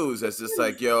these dudes that's just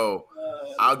like, yo,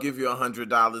 I'll give you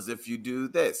 $100 if you do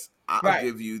this. I'll Right.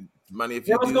 give you money if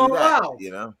you Girls do Gone that, Wild.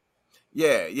 you know?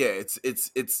 Yeah.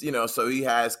 It's, you know, so he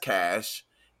has cash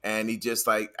and he just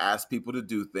like asks people to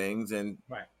do things. And,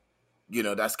 Right. you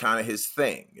know, that's kind of his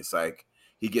thing. It's like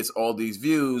he gets all these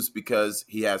views because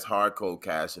he has hard cold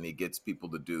cash and he gets people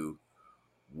to do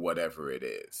whatever it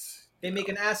is. They make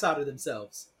an ass out of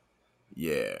themselves.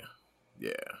 Yeah.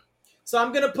 So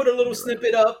I'm going to put a little You're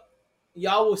snippet up.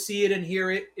 Y'all will see it and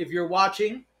hear it. If you're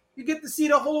watching, you get to see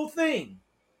the whole thing.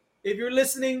 If you're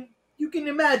listening, you can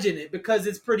imagine it because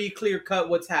it's pretty clear cut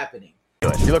what's happening.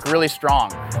 You look really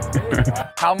strong.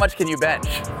 How much can you bench?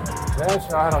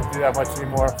 Bench? I don't do that much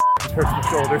anymore. It hurts my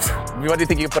shoulders. What do you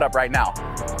think you can put up right now?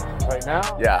 Right now?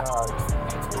 Yeah.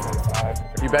 225.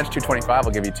 If you bench 225,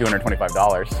 I'll give you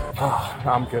 $225. Oh,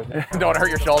 I'm good. Don't want to hurt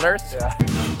your shoulders? Yeah.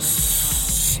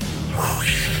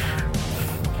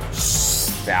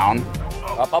 Down.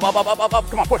 Up.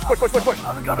 Come on, push.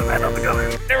 I'm the gunner.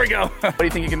 There we go. What do you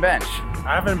think you can bench?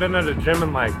 I haven't been at a gym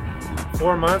in like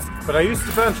 4 months, but I used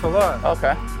to bench a lot.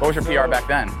 Okay. What was your PR back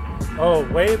then? Oh,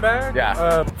 way back?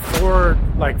 Yeah.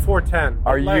 410.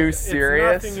 Are Like, you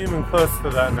serious? It's nothing even close to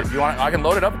that. If you want, I can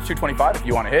load it up at 225 if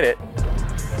you want to hit it.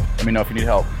 Let me know if you need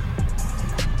help.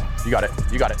 You got it.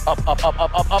 Up.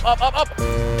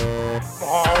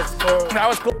 Oh, it's close. That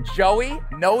was cool. Joey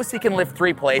knows he can lift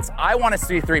 3 plates. I want to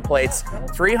see 3 plates.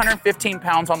 315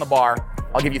 pounds on the bar.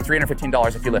 I'll give you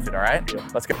 $315 if you lift it, all right? Yeah.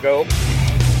 Let's go.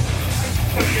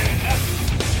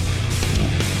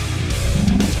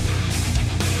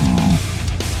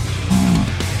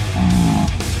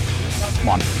 Come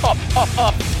on. Up.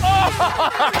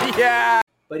 Oh, yeah.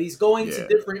 But he's going to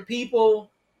different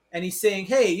people and he's saying,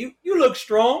 hey, you look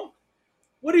strong.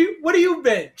 What do you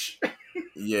bench?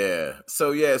 Yeah.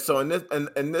 So in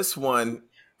this one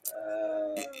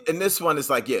is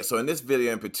like, so in this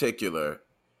video in particular,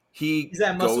 he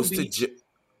at Muscle goes Beach? to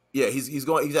he's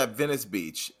at Venice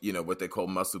Beach, you know, what they call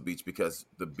Muscle Beach because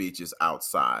the beach is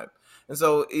outside. And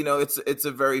so, you know, it's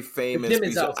a very famous The gym is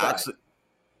beach. So outside. actually,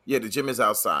 the gym is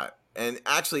outside. And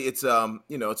actually it's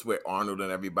you know, it's where Arnold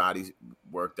and everybody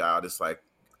worked out. It's like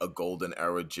a golden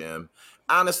era gym.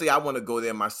 Honestly, I want to go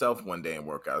there myself one day and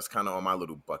work out. It's kind of on my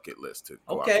little bucket list to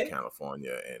go out to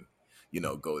California and, you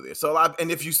know, go there. So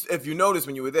if you notice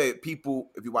when you were there, people,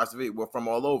 if you watch the video, were from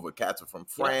all over. Cats are from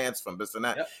France, from this and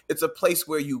that. Yep. It's a place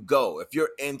where you go. If you're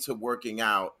into working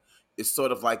out, it's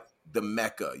sort of like the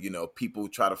Mecca. You know, people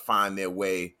try to find their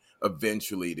way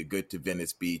eventually to get to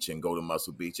Venice Beach and go to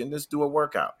Muscle Beach and just do a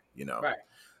workout, you know. Right.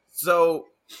 So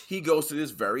he goes to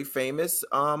this very famous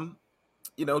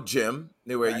you know, gym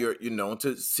where you're known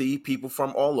to see people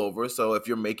from all over. So if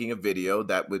you're making a video,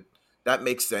 that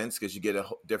makes sense because you get a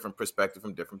different perspective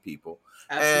from different people.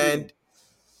 Absolutely. And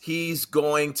he's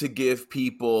going to give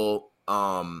people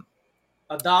 $1,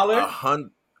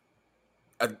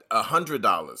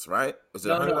 $100, right? Was it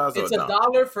 $100? It's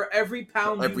 $1 for every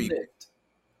pound you lift.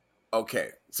 Okay,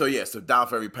 so so $1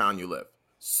 for every pound you lift.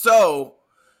 So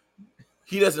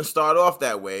he doesn't start off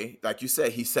that way, like you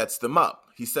said. He sets them up.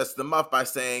 He sets them up by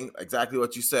saying exactly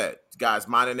what you said. Guys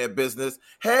minding their business.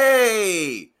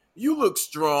 Hey, you look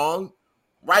strong.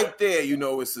 Right there, you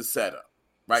know it's a setup.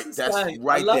 Right? That's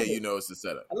right there, you know it's a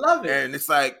setup. I love it. And it's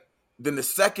like, then the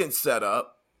second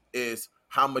setup is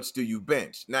how much do you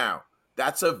bench? Now,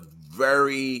 that's a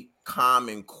very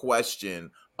common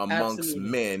question amongst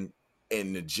men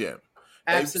in the gym.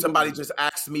 Somebody just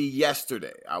asked me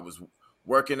yesterday. I was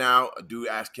working out. A dude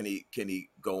asked, can he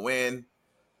go in?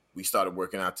 We started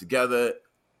working out together.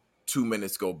 2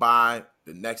 minutes go by.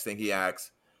 The next thing he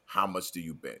asks, how much do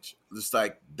you bench? It's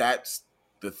like, that's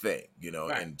the thing, you know,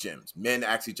 in gyms. Men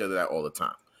ask each other that all the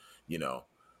time, you know.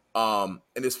 And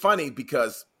it's funny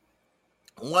because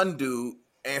one dude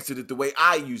answered it the way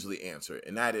I usually answer it,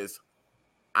 and that is,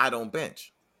 I don't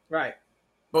bench. Right.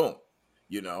 Boom.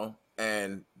 You know,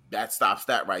 and that stops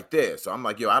that right there. So I'm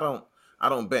like, yo, I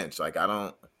don't bench. Like, I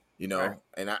don't, you know,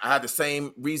 and I had the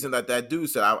same reason that dude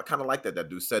said. I kind of like that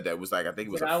dude said that. It was like, I think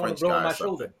it was a French guy or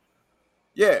something.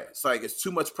 Yeah, it's like it's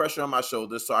too much pressure on my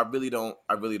shoulders, so I really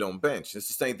don't bench. It's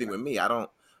the same thing with me. I don't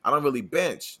really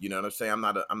bench. You know what I'm saying?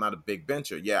 I'm not a big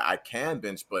bencher. Yeah, I can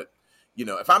bench, but you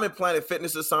know, if I'm in Planet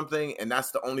Fitness or something and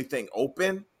that's the only thing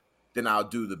open, then I'll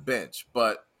do the bench.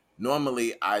 But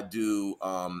normally I do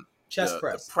chest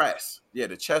press. The press. Yeah,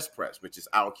 the chest press, which is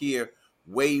out here,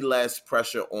 way less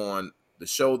pressure on the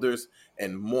shoulders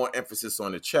and more emphasis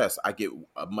on the chest. I get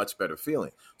a much better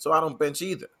feeling. So I don't bench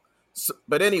either.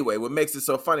 But anyway, what makes it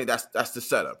so funny, that's the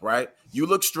setup, right? You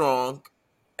look strong,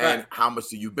 and Right. how much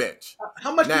do you bench?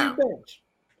 How much Now, do you bench?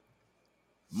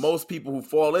 most people who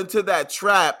fall into that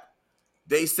trap,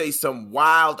 they say some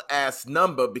wild ass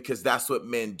number because that's what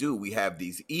men do. We have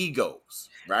these egos,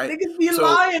 right? Niggas be So-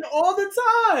 lying all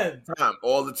the time.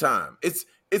 all the time.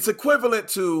 It's equivalent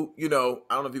to, I don't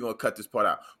know if you're gonna cut this part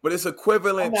out, but it's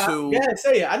equivalent to Yeah,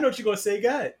 say it. I know what you're gonna say. Go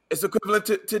ahead. it's equivalent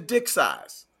to dick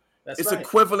size. That's It's right.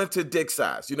 equivalent to dick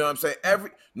size. You know what I'm saying?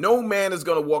 No man is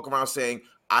gonna walk around saying,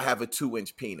 I have a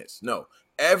 2-inch penis. No.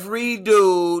 Every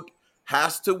dude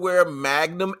has to wear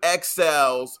Magnum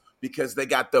XLs because they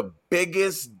got the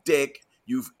biggest dick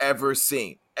you've ever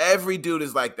seen. Every dude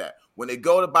is like that. When they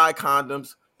go to buy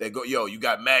condoms, they go, yo, you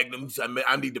got Magnums?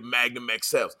 I need the Magnum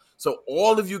XLs. So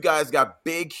all of you guys got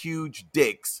big, huge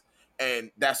dicks,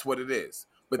 and that's what it is.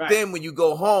 But Right. then when you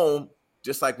go home,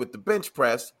 just like with the bench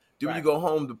press, when Right. you go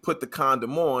home to put the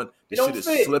condom on, the It don't shit is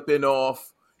fit. slipping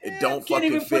off. It don't can't fucking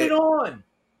even fit. put it on.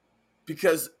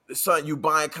 Because, son, you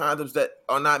buying condoms that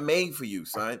are not made for you,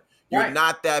 son. You're Right.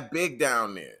 not that big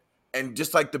down there. And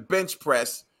just like the bench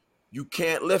press, you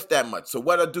can't lift that much. So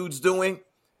what are dudes doing?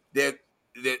 They're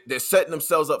setting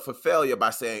themselves up for failure by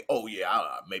saying, oh,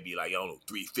 yeah, maybe like, I don't know,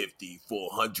 350,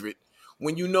 400.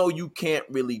 When you know you can't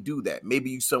really do that. Maybe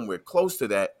you somewhere close to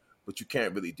that, but you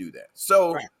can't really do that.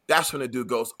 So Right. that's when the dude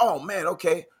goes, oh, man,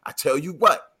 okay, I tell you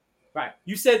what. Right.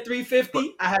 You said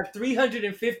 350. I have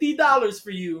 $350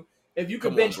 for you if you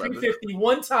can Come on, bench brother. 350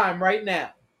 one time right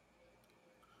now.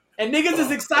 And niggas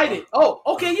is excited. Oh,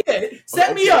 okay, yeah.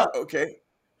 Set me up. Okay.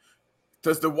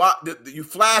 Because you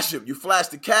flash him, you flash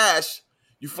the cash,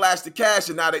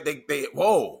 and now they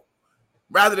whoa.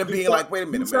 Rather than being like, wait a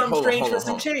minute, Do something hold strange on. for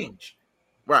some change.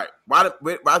 Right.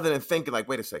 Rather than thinking like,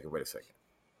 wait a second.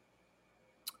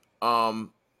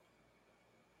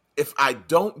 If I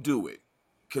don't do it,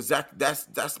 because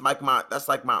that's like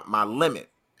my limit.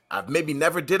 I've maybe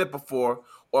never did it before,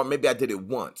 or maybe I did it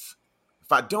once.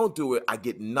 If I don't do it, I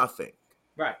get nothing.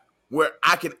 Right. Where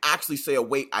I can actually say a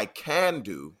weight I can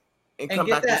do and come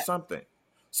get back that. with something.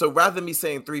 So rather than me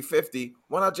saying 350,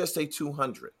 why not just say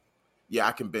 200? Yeah,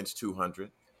 I can bench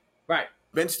 200. Right.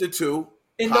 Bench the 2.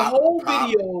 In the pop, whole pop.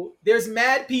 video, there's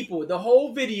mad people. The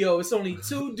whole video, it's only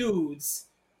 2 dudes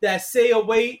that say a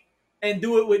weight and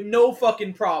do it with no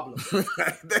fucking problem.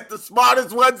 They're the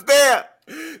smartest ones there.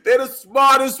 They're the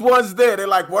smartest ones there. They're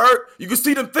like, word. You can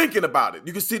see them thinking about it.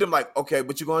 You can see them like, okay,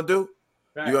 what you gonna do?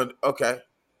 Right. You gonna okay?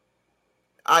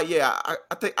 Yeah,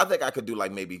 I think I could do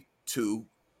like maybe 2.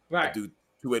 Right. Do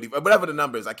 280, whatever the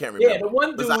number is. I can't remember. Yeah, the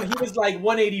one dude, he was like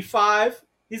 185.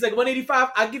 He's like 185.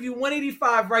 I'll give you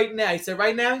 185 right now. He said,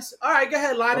 right now? He said, all right, go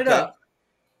ahead, line it Okay. up.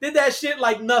 Did that shit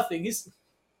like nothing. He's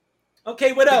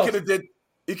okay. What else?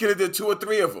 He could have did 2 or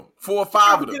 3 of them, 4 or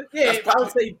 5 of them. Yeah, That's I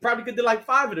would say probably could do like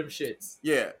 5 of them shits.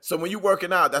 Yeah. So when you're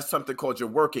working out, that's something called your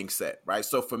working set, right?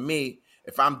 So for me,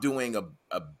 if I'm doing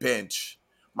a bench,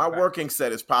 my working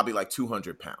set is probably like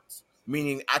 200 pounds,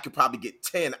 meaning I could probably get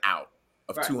 10 out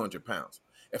of 200 pounds.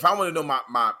 If I want to know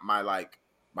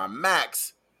my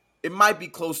max, it might be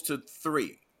close to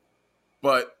 3,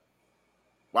 but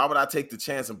why would I take the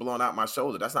chance of blowing out my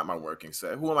shoulder? That's not my working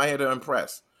set. Who am I here to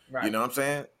impress? Right. You know what I'm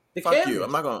saying? The Fuck camera. you.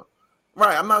 I'm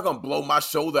not gonna blow my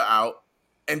shoulder out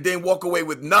and then walk away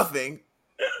with nothing.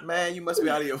 Man, you must be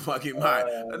out of your fucking mind.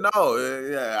 No,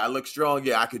 yeah, I look strong.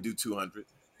 Yeah, I could do 200.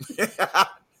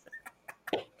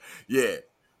 Yeah.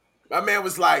 My man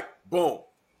was like, boom.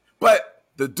 But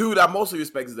the dude I mostly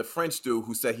respect is the French dude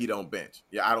who said he don't bench.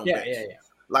 Yeah, I don't bench. Yeah.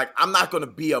 Like, I'm not going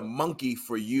to be a monkey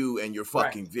for you and your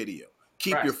fucking video.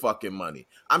 Keep your fucking money.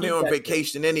 I'm here on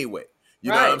vacation anyway. You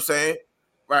know what I'm saying?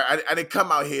 Right. I didn't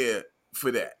come out here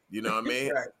for that. You know what I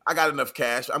mean? Right. I got enough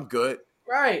cash. I'm good.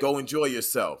 Right. Go enjoy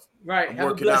yourself. Right. I'm Have a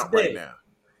working blessed out day. right now.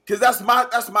 Because that's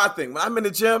my thing. When I'm in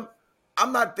the gym,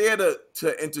 I'm not there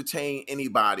to entertain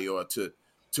anybody or to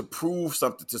prove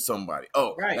something to somebody.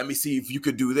 Oh, let me see if you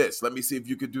could do this. Let me see if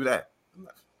you could do that.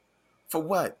 For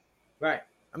what? Right.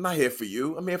 I'm not here for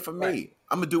you. I'm here for me.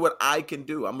 I'm going to do what I can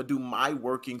do. I'm going to do my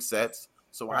working sets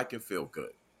so I can feel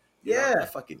good. You know,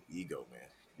 that fucking ego, man.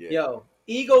 Yeah. Yo,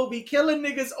 ego be killing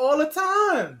niggas all the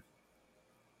time.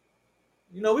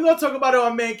 You know, we're going to talk about it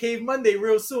on Man Cave Monday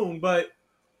real soon, but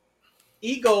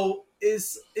ego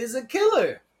is a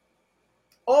killer.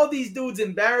 All these dudes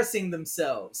embarrassing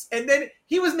themselves. And then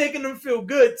he was making them feel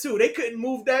good, too. They couldn't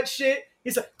move that shit.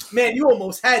 He's like, man, you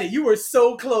almost had it. You were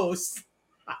so close.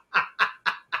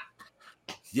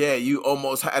 Yeah, you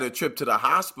almost had a trip to the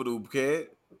hospital, kid.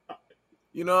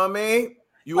 You know what I mean?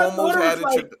 You My almost daughter's had a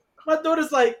like- trip. My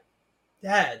daughter's like,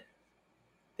 Dad,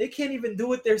 they can't even do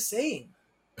what they're saying.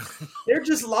 They're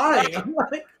just lying. I'm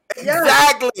like,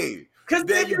 Exactly. Because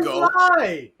There you niggas go.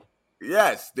 lie.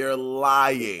 Yes, they're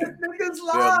lying. Niggas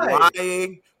They're lie.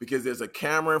 lying because there's a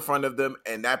camera in front of them,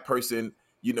 and that person,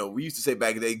 we used to say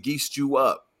back then, geesed you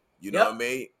up. You know Yep. what I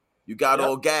mean? You got Yep.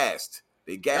 all gassed.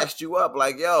 They gassed you up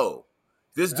like, yo,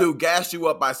 this dude gassed you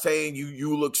up by saying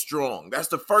you look strong. That's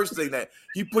the first thing that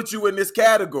he put you in this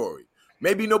category.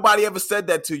 Maybe nobody ever said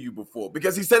that to you before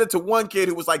because he said it to one kid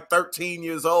who was like 13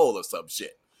 years old or some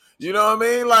shit. You know what I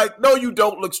mean? Like, no, you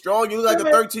don't look strong. You look like a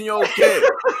 13-year-old kid.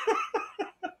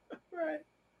 Right.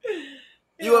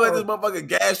 You gonna let this motherfucker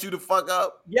gas you the fuck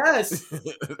up? Yes.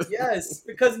 Yes.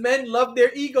 Because men love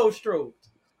their ego stroked.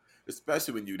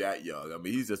 Especially when you that young. I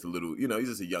mean, he's just a little, he's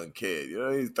just a young kid.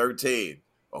 He's 13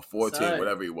 or 14, Son.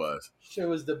 whatever he was. Shit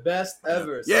was the best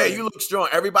ever. Yeah, son. you look strong.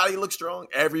 Everybody looks strong.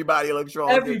 Everybody looks strong.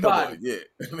 Everybody. Yeah,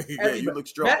 yeah, Everybody. you look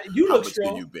strong. Matt, you How look much strong.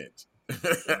 can you bench?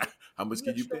 How much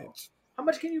can you strong. bench? How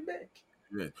much can you bench?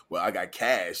 Yeah. Well, I got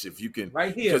cash. If you can,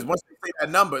 Right here. Because once you say that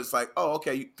number, it's like, oh,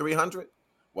 okay, 300.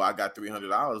 Well, I got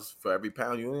 $300 for every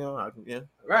pound. Yeah.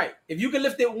 Right. If you can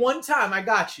lift it one time, I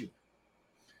got you.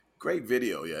 Great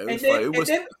video. Yeah, it And was then, fun. It was.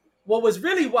 and then what was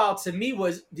really wild to me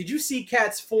was, did you see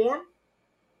cats form?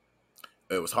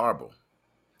 It was horrible.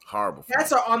 Horrible.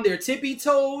 Cats are on their tippy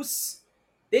toes.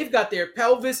 They've got their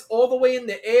pelvis all the way in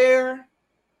the air.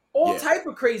 All Yeah. type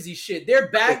of crazy shit. Their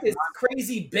back is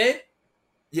crazy bent.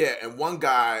 Yeah, and one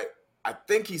guy, I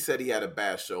think he said he had a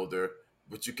bad shoulder,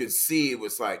 but you can see it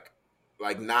was like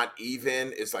not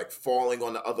even. It's like falling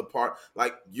on the other part.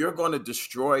 Like, you're going to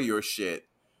destroy your shit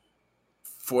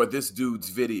for this dude's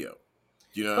video.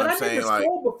 You know what I'm saying? Never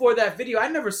saw before that video. I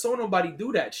never saw nobody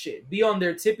do that shit. Be on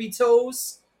their tippy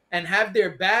toes and have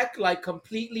their back like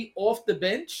completely off the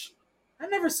bench. I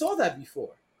never saw that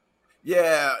before.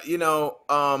 Yeah,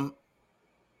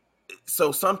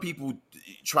 so some people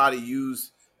try to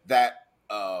use that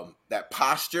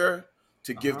posture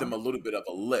to give them a little bit of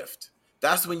a lift.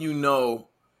 That's when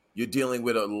you're dealing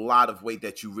with a lot of weight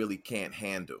that you really can't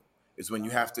handle. Is when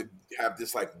you have to have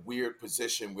this like weird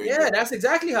position where that's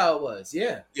exactly how it was.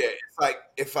 Yeah. Yeah, it's like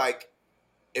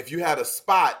if you had a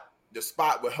spot, the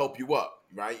spot would help you up,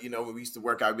 right? When we used to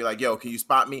work out, I'd be like, yo, can you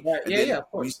spot me? Right. And Yeah, then yeah, of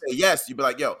when you course. say yes, you'd be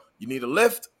like, yo, you need a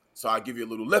lift, so I'll give you a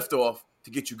little lift off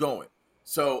to get you going.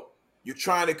 So you're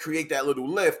trying to create that little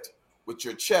lift with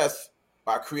your chest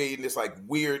by creating this like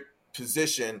weird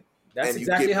position. That's and you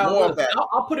exactly get how more it of was. that-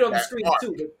 I'll put it on the that screen arc.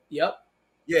 too. Yep.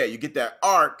 Yeah, you get that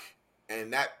arc,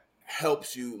 and that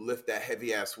helps you lift that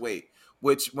heavy ass weight.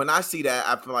 Which when I see that,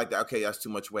 I feel like okay, that's too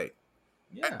much weight.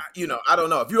 Yeah. I don't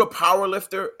know. If you're a power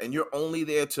lifter and you're only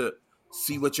there to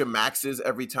see what your max is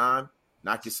every time,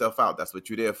 knock yourself out. That's what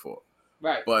you're there for.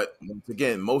 Right. But once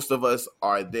again, most of us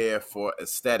are there for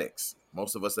aesthetics.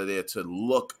 Most of us are there to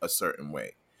look a certain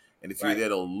way. And if you're Right. there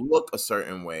to look a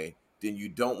certain way, then you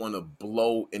don't want to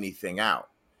blow anything out.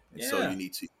 And so Yeah. you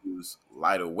need to use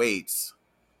lighter weights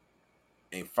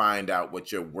and find out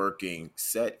what your working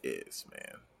set is,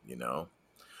 man.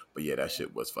 But yeah, that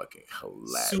shit was fucking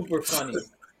hilarious. Super funny.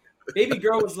 Baby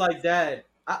girl was like, Dad,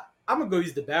 I'm gonna go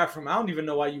use the bathroom. I don't even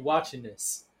know why you watching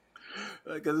this.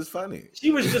 Because it's funny.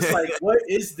 She was just like, what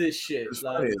is this shit? It's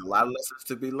Like, funny. There's a lot of lessons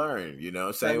to be learned,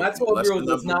 like, my 12-year-old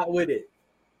was not with it.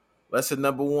 Lesson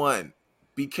number 1: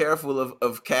 be careful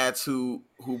of cats who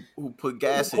put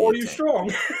gas in Call your you tank.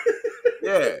 strong.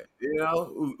 Yeah,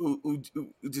 who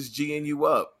just G'ing you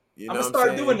up. You know I'm gonna what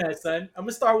start doing that, son. I'm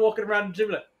gonna start walking around the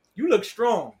gym like, you look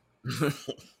strong.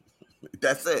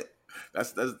 That's it.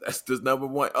 That's number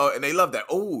 1. Oh, and they love that.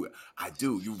 Oh, I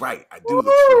do. You're right. I do look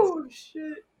strong. Oh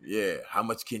shit! Yeah. How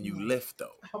much can you lift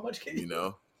though? How much can you?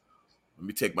 Let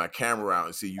me take my camera out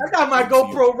and see you. I got my let me see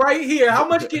you. GoPro right here. How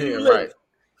much can you lift?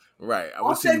 Right. I I'll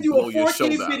want to see send you a blow your 4K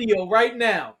shoulder out. video right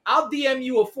now. I'll DM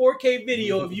you a 4K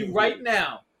video of you right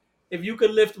now if you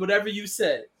could lift whatever you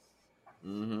said.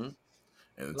 Mm-hmm.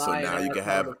 And Lying so now you ass can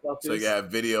have motherfuckers.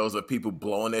 videos of people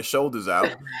blowing their shoulders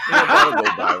out. That'll go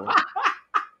viral.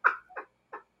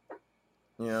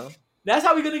 That's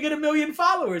how we're gonna get 1 million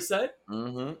followers, son.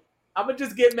 Mm-hmm. I'm gonna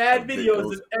just get mad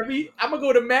videos of I'm gonna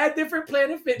go to mad different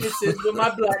Planet Fitnesses with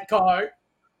my black card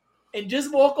and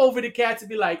just walk over to cats and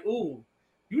be like, "Ooh,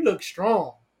 you look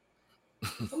strong.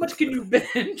 How much can you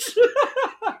bench?"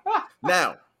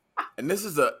 Now, and this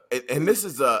is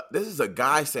a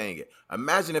guy saying it.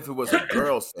 Imagine if it was a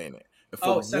girl saying it. If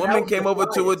Oh, a so that woman would came be over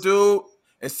to a biased. dude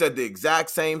and said the exact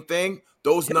same thing,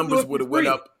 those They'll numbers do it would have for went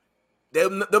free. up.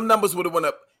 Them numbers would have went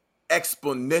up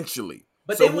exponentially.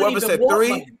 But So they wouldn't whoever even said walk 3,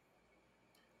 like it.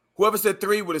 whoever said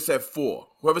 3 would have said 4.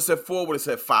 Whoever said 4 would have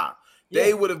said 5. Yeah.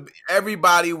 They would have.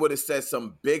 Everybody would have said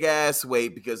some big ass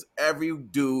weight because every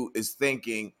dude is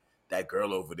thinking that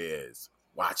girl over there is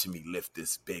watching me lift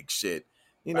this big shit.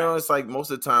 You know, it's like most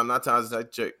of the time, 9 times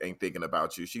that chick ain't thinking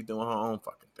about you. She's doing her own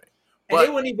fucking thing. And they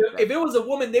wouldn't even, if it was a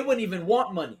woman, they wouldn't even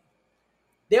want money.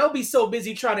 They'll be so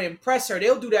busy trying to impress her,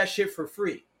 they'll do that shit for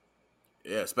free.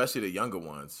 Yeah, especially the younger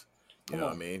ones. You know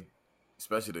what I mean?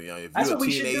 Especially the young. If That's you're what a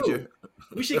we should teenager, do.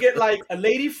 We should get like a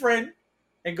lady friend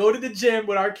and go to the gym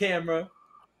with our camera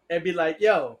and be like,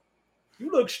 "Yo,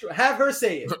 you look strong." Have her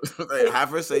say it. have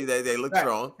her say that they look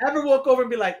strong. Have her walk over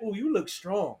and be like, "Ooh, you look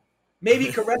strong."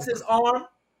 Maybe caress his arm.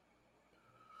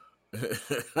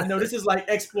 I know this is like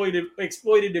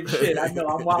exploitative shit. I know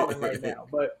I'm wilding right now,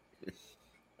 but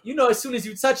you know, as soon as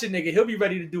you touch a nigga, he'll be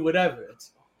ready to do whatever.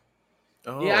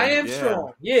 Yeah, I am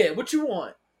strong. Yeah, what you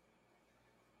want?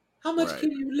 How much can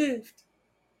you lift?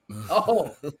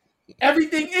 Oh,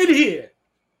 everything in here.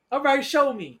 All right,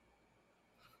 show me.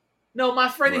 No, my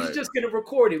friend is just gonna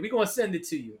record it. We're gonna send it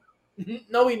to you.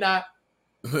 No, we not.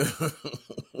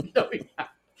 No, we not.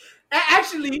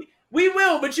 Actually, we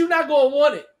will, but you're not gonna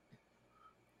want it.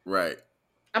 Right.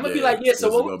 I'm gonna be like,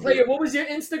 so what, player? What was your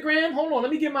Instagram? Hold on,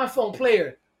 let me get my phone.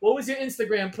 Player, what was your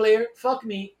Instagram? Player, fuck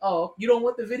me. Oh, you don't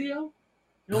want the video?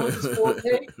 You don't want this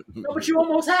 4K? No, but you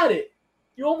almost had it.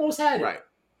 You almost had it. Right.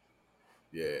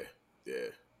 Yeah.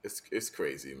 It's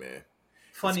crazy, man.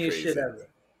 Funniest shit ever.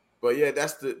 But yeah,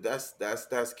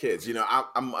 that's kids. You know,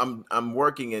 I'm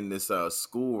working in this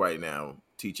school right now,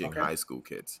 teaching high school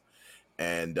kids,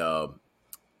 and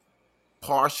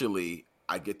partially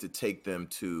I get to take them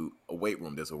to a weight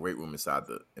room. There's a weight room inside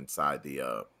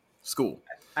the school.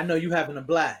 I know you having a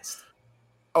blast.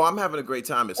 Oh, I'm having a great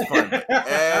time. It's fun.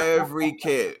 Every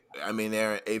kid, I mean,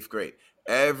 they're in 8th grade.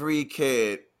 Every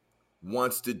kid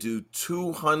wants to do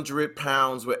 200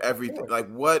 pounds with everything. Like,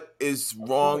 what is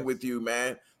wrong with you,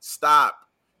 man? Stop.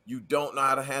 You don't know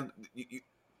how to handle.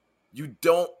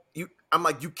 I'm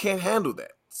like, you can't handle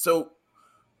that. So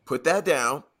put that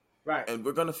down. Right. And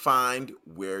we're gonna find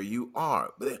where you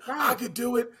are. But I could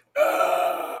do it.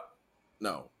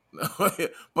 No.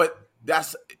 But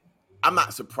I'm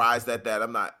not surprised at that.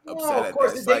 I'm not upset at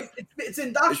that. It's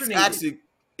indoctrinated. It's actually,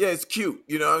 it's cute.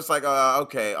 You know, it's like,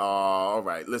 okay, all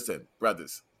right. Listen,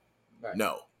 brothers. Right.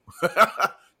 No.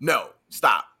 No.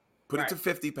 Stop. Put it to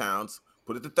 50 pounds.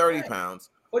 Put it to 30 pounds.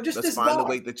 Or just let's find the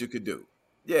weight that you could do.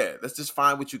 Yeah, let's just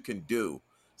find what you can do.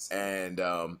 And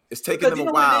it's taking them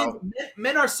a while.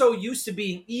 Men are so used to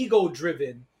being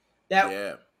ego-driven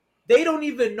that they don't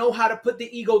even know how to put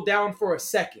the ego down for a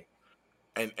second.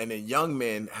 And then young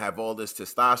men have all this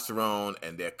testosterone,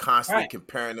 and they're constantly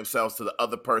comparing themselves to the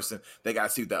other person. They got to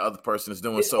see what the other person is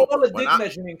doing. It's all a dick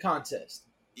measuring contest.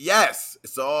 Yes,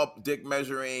 it's all dick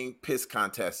measuring, piss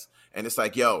contest. And it's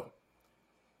like, yo,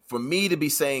 for me to be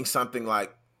saying something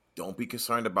like, don't be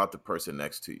concerned about the person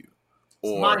next to you.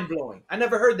 It's mind blowing. I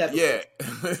never heard that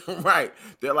before. Yeah, right.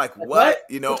 They're like, what?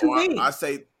 You know, I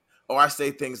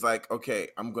say things like, okay,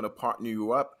 I'm going to partner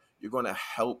you up. You're going to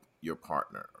help your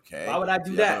partner, okay? Why would I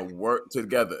do that? You're gonna work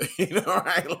together, you know,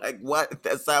 right? Like, what?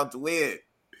 That sounds weird.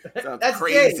 That's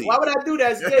crazy. Gay. Why would I do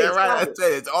that? It's gay. Right?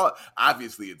 It's all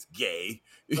obviously it's gay,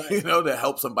 you know, to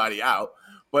help somebody out.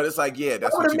 But it's like, yeah,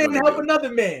 that's what you're gonna do. Help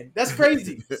another man. That's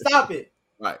crazy. Stop it.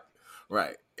 Right.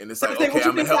 And it's Sensei, like, okay, what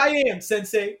you think I am,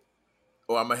 Sensei?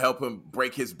 Or I'm gonna help him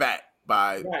break his back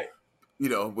by, you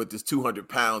know, with this 200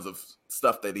 pounds of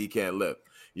stuff that he can't lift.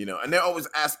 You know, and they're always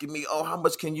asking me, oh, how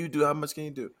much can you do? How much can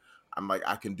you do? I'm like,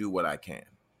 I can do what I can.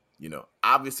 You know,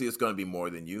 obviously it's going to be more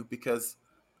than you because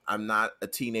I'm not a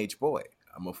teenage boy.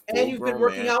 I'm a full-grown man. And you've been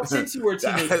working out since you were a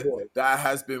teenage boy. That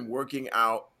has been working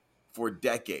out for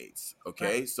decades.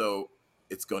 Okay. Right. So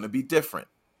it's going to be different.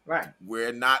 Right.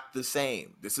 We're not the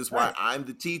same. This is why I'm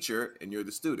the teacher and you're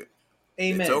the student.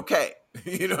 Amen. It's okay.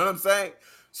 You know what I'm saying?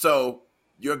 So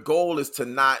your goal is to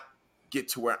not get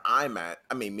to where I'm at.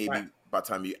 I mean, maybe by the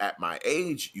time you're at my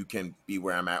age, you can be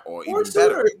where I'm at, or even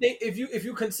sooner, better. If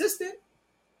you're consistent.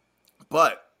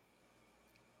 But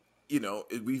you know,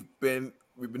 we've been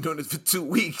doing this for 2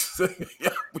 weeks.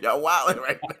 Y'all wilding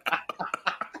right now.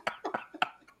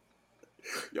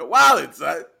 You're wilding,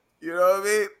 son. You know what I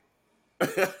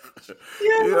mean?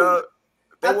 Yeah. You know,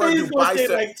 I think it's gonna take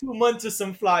like 2 months of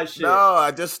some fly shit. No,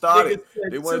 I just started.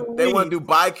 They want to do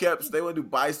biceps. They want to do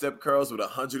bicep curls with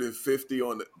 150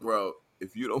 on the bro.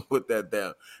 If you don't put that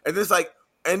down, and it's like,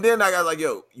 and then I got like,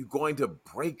 yo, you're going to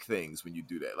break things when you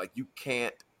do that. Like, you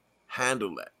can't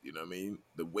handle that. You know what I mean?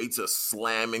 The weights are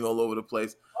slamming all over the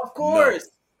place. Of course.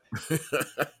 No.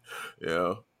 You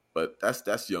know, but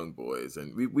that's young boys,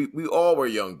 and we all were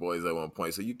young boys at one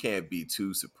point, so you can't be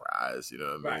too surprised. You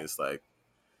know what I mean? It's like,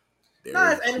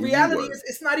 and reality is,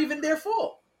 it's not even their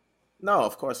fault. No,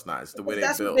 of course not. It's the way they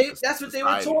built. That's what they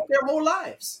were taught their whole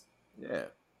lives. Yeah.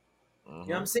 You know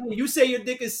what I'm saying? You say your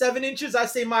dick is 7 inches. I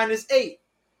say mine is 8.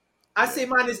 I say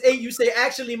mine is 8. You say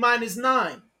actually mine is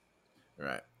 9.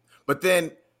 Right. But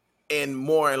then in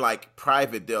like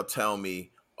private, they'll tell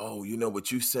me, oh, you know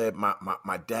what you said?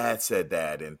 My dad said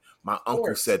that, and my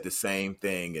uncle said the same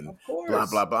thing, and blah,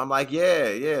 blah, blah. I'm like,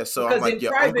 yeah. So because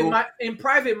I'm like, in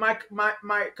private,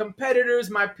 my competitors,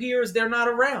 my peers, they're not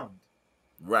around.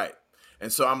 Right.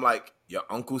 And so I'm like, your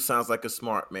uncle sounds like a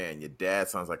smart man. Your dad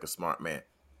sounds like a smart man.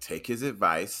 Take his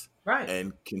advice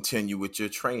and continue with your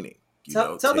training.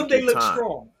 Tell them they look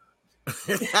strong. Oh,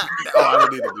 I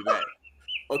don't need to do that.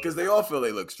 Oh, because they all feel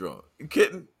they look strong. You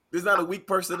kidding? There's not a weak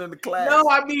person in the class. No,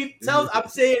 I mean, I'm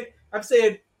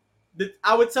saying that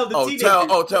I would tell the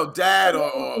teenagers. Tell dad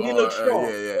or he looks strong.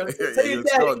 Tell your dad he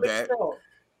looks strong.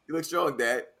 You look strong,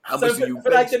 Dad. How much do you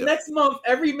for like the next month,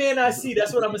 every man I see,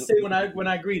 that's what I'm gonna say when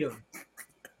I greet him.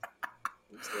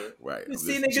 Right. You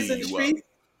see niggas in the street?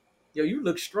 Yo, you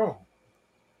look strong.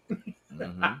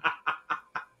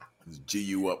 Just G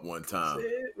you up one time.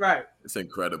 Right. It's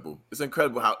incredible. It's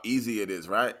incredible how easy it is,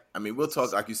 right? I mean, we'll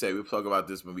talk, like you say, we'll talk about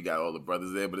this when we got all the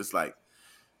brothers there, but it's like,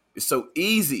 it's so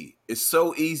easy. It's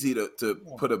so easy to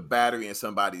put a battery in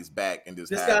somebody's back and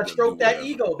just gotta stroke that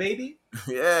ego, baby.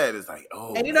 Yeah, it's like,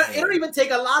 oh. And it don't even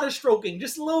take a lot of stroking,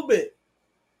 just a little bit.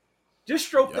 Just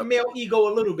stroke the male ego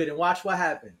a little bit and watch what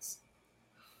happens.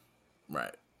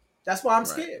 Right. That's why I'm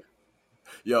scared.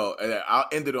 Yo, and I'll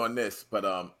end it on this, but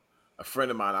a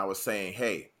friend of mine, I was saying,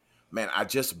 hey, man, I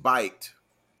just biked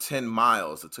 10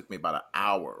 miles. It took me about an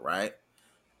hour, right?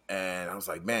 And I was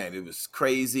like, man, it was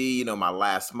crazy. You know, my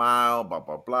last mile, blah,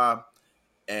 blah, blah.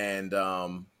 And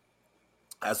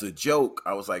as a joke,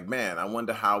 I was like, man, I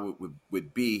wonder how it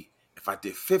would be if I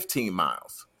did 15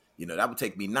 miles. You know, that would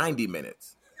take me 90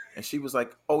 minutes. And she was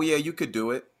like, oh, yeah, you could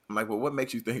do it. I'm like, well, what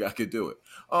makes you think I could do it?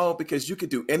 Oh, because you could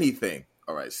do anything.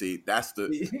 All right, see, that's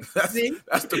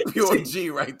the pure G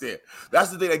right there. That's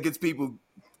the thing that gets people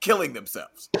killing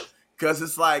themselves. Because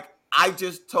it's like, I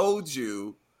just told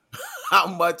you how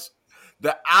much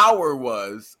the hour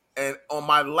was, and on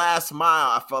my last mile,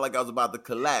 I felt like I was about to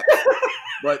collapse.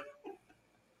 But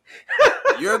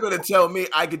you're going to tell me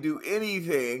I could do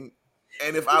anything,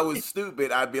 and if I was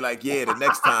stupid, I'd be like, yeah, the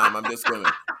next time I'm just going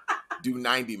to do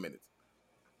 90 minutes.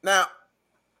 Now,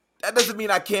 that doesn't mean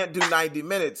I can't do 90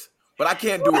 minutes, but I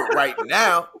can't do it right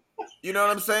now. You know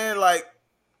what I'm saying? Like,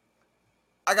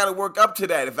 I got to work up to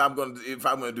that if I'm going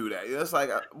to do that. It's like,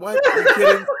 what? Are you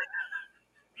kidding?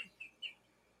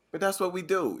 But that's what we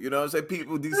do. You know what I'm saying?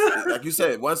 People, like you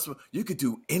said, once you could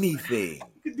do anything.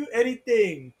 You could do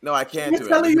anything. No, I can't do it. You're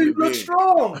telling you look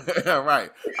strong. Right.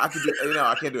 I could do,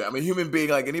 I can't do it. I'm a human being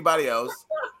like anybody else.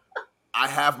 I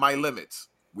have my limits.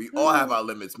 We all have our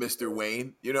limits, Mr.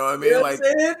 Wayne. You know what I mean? You know like,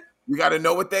 you got to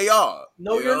know what they are.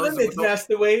 Know your limits, so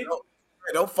Master Wayne.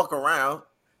 Don't fuck around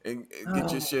and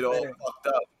get your shit all fucked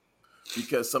up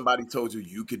because somebody told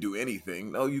you could do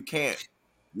anything. No, you can't.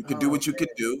 You can do what you can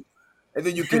do. And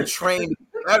then you can train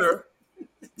better,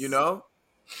 you know?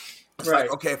 It's like,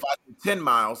 okay, if I do 10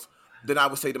 miles, then I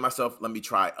would say to myself, let me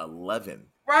try 11.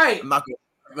 Right. I'm not going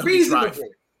to reasonable.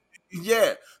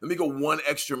 Yeah. Let me go one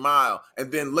extra mile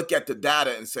and then look at the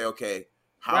data and say, okay,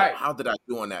 how did I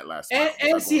do on that last mile?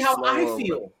 And see how I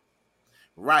feel.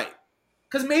 Right.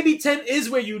 Because maybe 10 is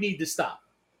where you need to stop.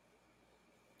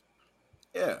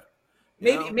 Yeah.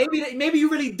 Maybe you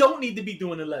really don't need to be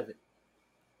doing 11.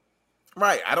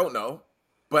 Right, I don't know,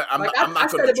 but I'm not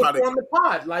going to try to. On the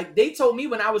pod, like they told me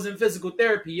when I was in physical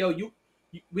therapy, yo,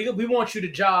 we want you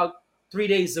to jog 3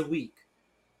 days a week.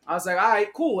 I was like, all right,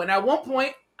 cool. And at one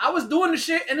point, I was doing the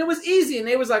shit, and it was easy. And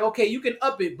they was like, okay, you can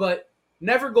up it, but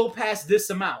never go past this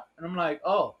amount. And I'm like,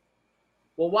 oh,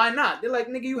 well, why not? They're like,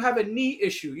 nigga, you have a knee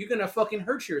issue. You're gonna fucking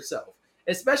hurt yourself,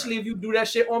 especially if you do that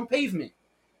shit on pavement.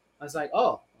 I was like,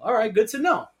 oh, all right, good to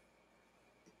know.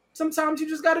 Sometimes you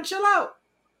just gotta chill out.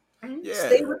 Yeah,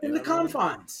 stay within the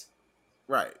confines.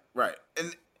 Right.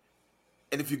 And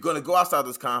if you're going to go outside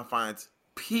those confines,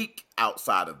 peek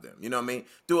outside of them. You know what I mean?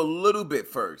 Do a little bit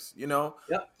first, you know?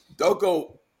 Yep. Don't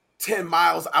go 10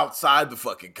 miles outside the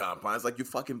fucking confines like you're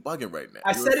fucking bugging right now.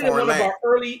 I said it in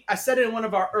one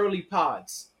of our early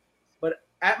pods. But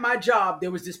at my job, there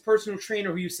was this personal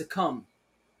trainer who used to come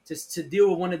to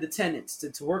deal with one of the tenants,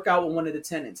 to work out with one of the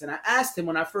tenants. And I asked him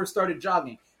when I first started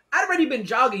jogging. I'd already been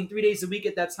jogging 3 days a week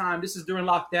at that time. This is during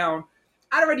lockdown.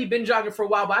 I'd already been jogging for a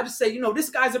while, but I just say, this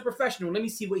guy's a professional. Let me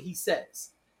see what he says.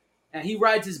 And he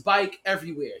rides his bike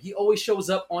everywhere. He always shows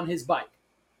up on his bike.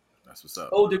 That's what's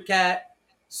up. Older cat,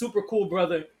 super cool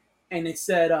brother. And he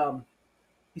said,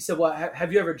 well,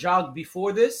 have you ever jogged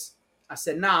before this? I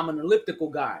said, nah, I'm an elliptical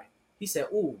guy. He said,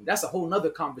 ooh, that's a whole nother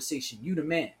conversation. You the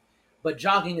man. but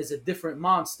jogging is a different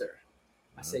monster.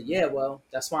 I said, yeah, well,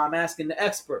 that's why I'm asking the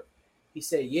expert. He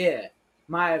said, yeah,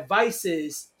 my advice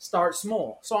is start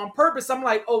small. So on purpose, I'm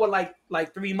like, oh, well,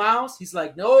 like 3 miles? He's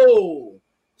like, no,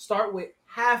 start with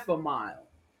half a mile.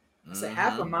 I said,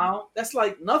 half a mile? That's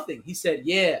like nothing. He said,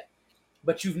 yeah,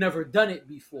 but you've never done it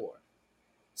before.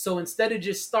 So instead of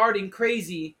just starting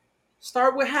crazy,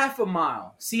 start with half a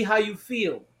mile. See how you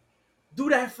feel. Do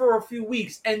that for a few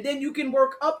weeks, and then you can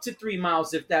work up to 3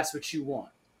 miles if that's what you want.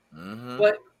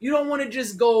 But you don't want to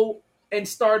just go and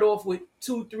start off with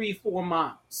 2, 3, 4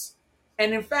 miles.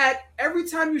 And in fact, every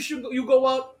time you go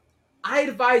up, I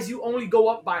advise you only go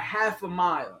up by half a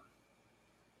mile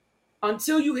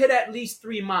until you hit at least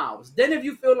 3 miles. Then if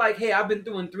you feel like, hey, I've been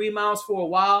doing 3 miles for a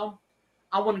while,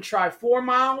 I want to try 4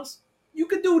 miles, you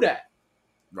could do that.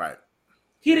 Right.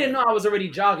 He didn't know I was already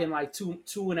jogging like 2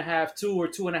 or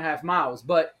 2.5 miles,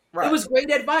 but Right. it was great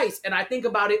advice, and I think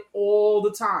about it all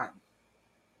the time.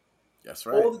 That's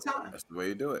right. All the time. That's the way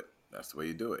you do it. That's the way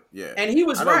you do it. Yeah. And he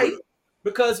was I know right, what-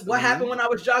 because what happened when I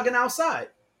was jogging outside?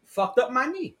 Fucked up my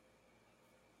knee.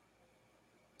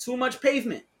 Too much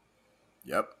pavement.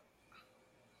 Yep.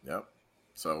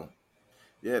 So,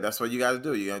 yeah, that's what you got to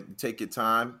do. You got to take your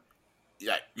time.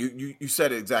 Yeah, you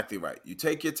said it exactly right. You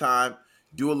take your time,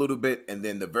 do a little bit, and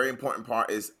then the very important part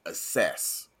is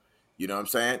assess. You know what I'm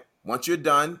saying? Once you're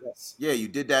done, Yes. yeah, you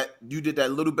did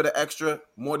that little bit of extra,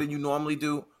 more than you normally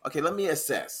do. Okay, let me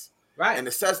assess. Right. And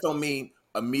assess don't mean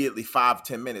immediately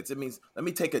 5-10 minutes. It means let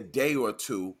me take a day or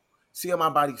two, see how my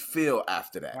body feel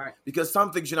after that. Right. Because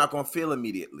some things you're not going to feel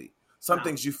immediately. Some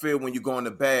things you feel when you go into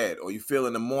bed, or you feel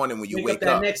in the morning when you wake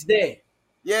that up. next day.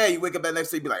 Yeah, you wake up that next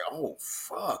day, be like, oh,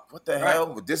 fuck, what the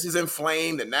hell? This is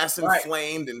inflamed, and that's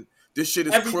inflamed, and this shit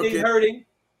is Everything crooked. hurting.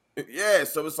 Yeah,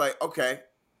 so it's like, okay,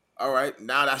 all right,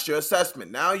 now that's your assessment.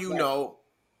 Now you know,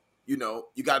 you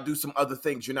got to do some other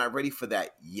things. You're not ready for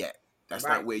that yet. That's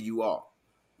not where you are,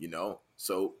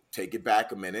 So take it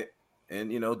back a minute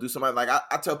and, do something. Like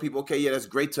I tell people, okay, yeah, that's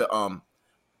great to,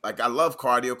 like I love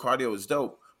cardio. Cardio is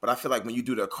dope. But I feel like when you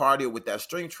do the cardio with that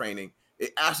strength training,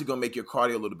 it actually going to make your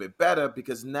cardio a little bit better,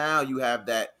 because now you have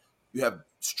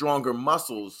stronger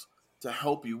muscles to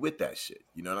help you with that shit.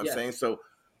 You know what I'm saying? So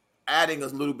adding a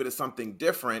little bit of something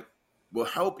different will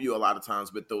help you a lot of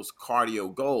times with those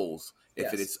cardio goals.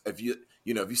 If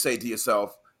you say to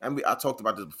yourself, and I talked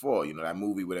about this before, that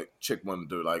movie where a chick wanted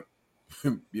to like,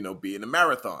 be in a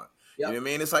marathon. You know what I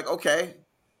mean? It's like, okay,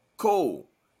 cool.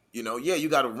 You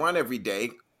got to run every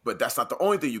day, but that's not the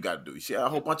only thing you got to do. You see a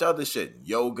whole bunch of other shit,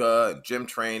 yoga and gym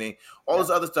training, all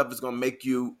this other stuff is going to make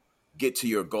you get to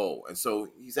your goal. And so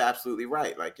he's absolutely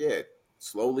right. Like, yeah,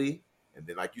 slowly. And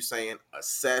then, like you're saying,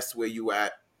 assess where you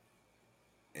at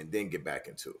and then get back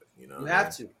into it. You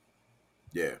have to.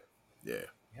 Yeah. You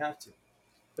have to.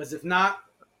 Because if not,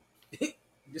 you're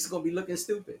just going to be looking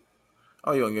stupid.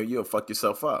 Oh, you'll fuck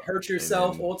yourself up. Hurt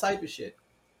yourself, all type of shit.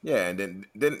 Yeah, and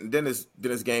then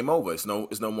it's game over. It's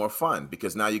no more fun,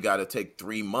 because now you got to take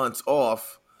 3 months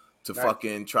off to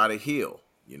fucking try to heal.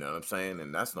 You know what I'm saying?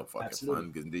 And that's no fucking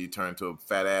fun, because then you turn to a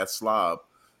fat ass slob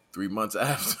 3 months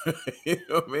after. You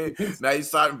know what I mean? Now you're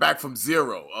starting back from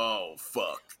zero. Oh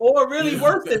fuck. Or really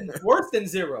worse than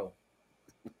zero.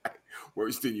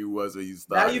 Worse than you was when you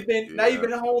started. Now you've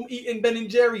been home eating Ben and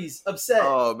Jerry's, upset.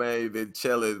 Oh man, you've been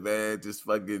chilling, man. Just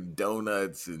fucking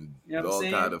donuts and all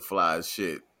kind of fly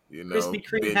shit. Krispy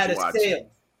Kreme had a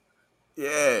sale.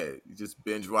 Yeah, you just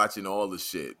binge watching all the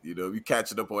shit. You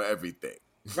catching up on everything.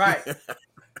 Right.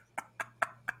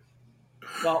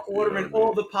 While ordering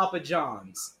all the Papa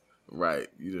John's. Right.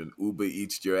 You done Uber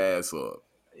Eats your ass off.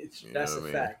 That's a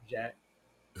fact, Jack.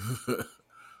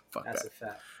 Fuck that's that. a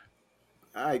fact.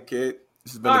 All right, kid.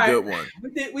 This has been a good one.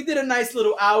 We did a nice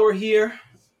little hour here.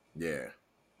 Yeah.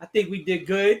 I think we did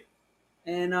good.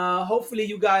 And hopefully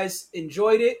you guys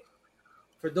enjoyed it.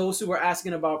 For those who were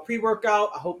asking about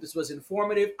pre-workout, I hope this was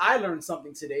informative. I learned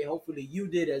something today. Hopefully you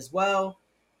did as well.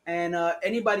 And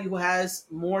anybody who has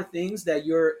more things that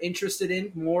you're interested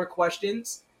in, more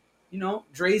questions,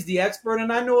 Dre's the expert,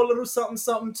 and I know a little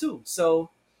something too. So,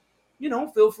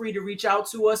 feel free to reach out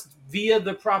to us via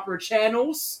the proper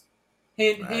channels.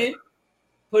 Hint, hint.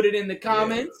 Put it in the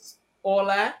comments, all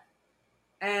that.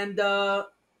 And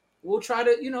we'll try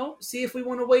to, see if we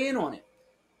want to weigh in on it.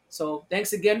 So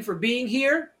thanks again for being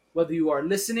here. Whether you are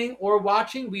listening or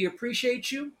watching, we appreciate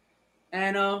you.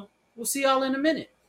 And we'll see y'all in a minute.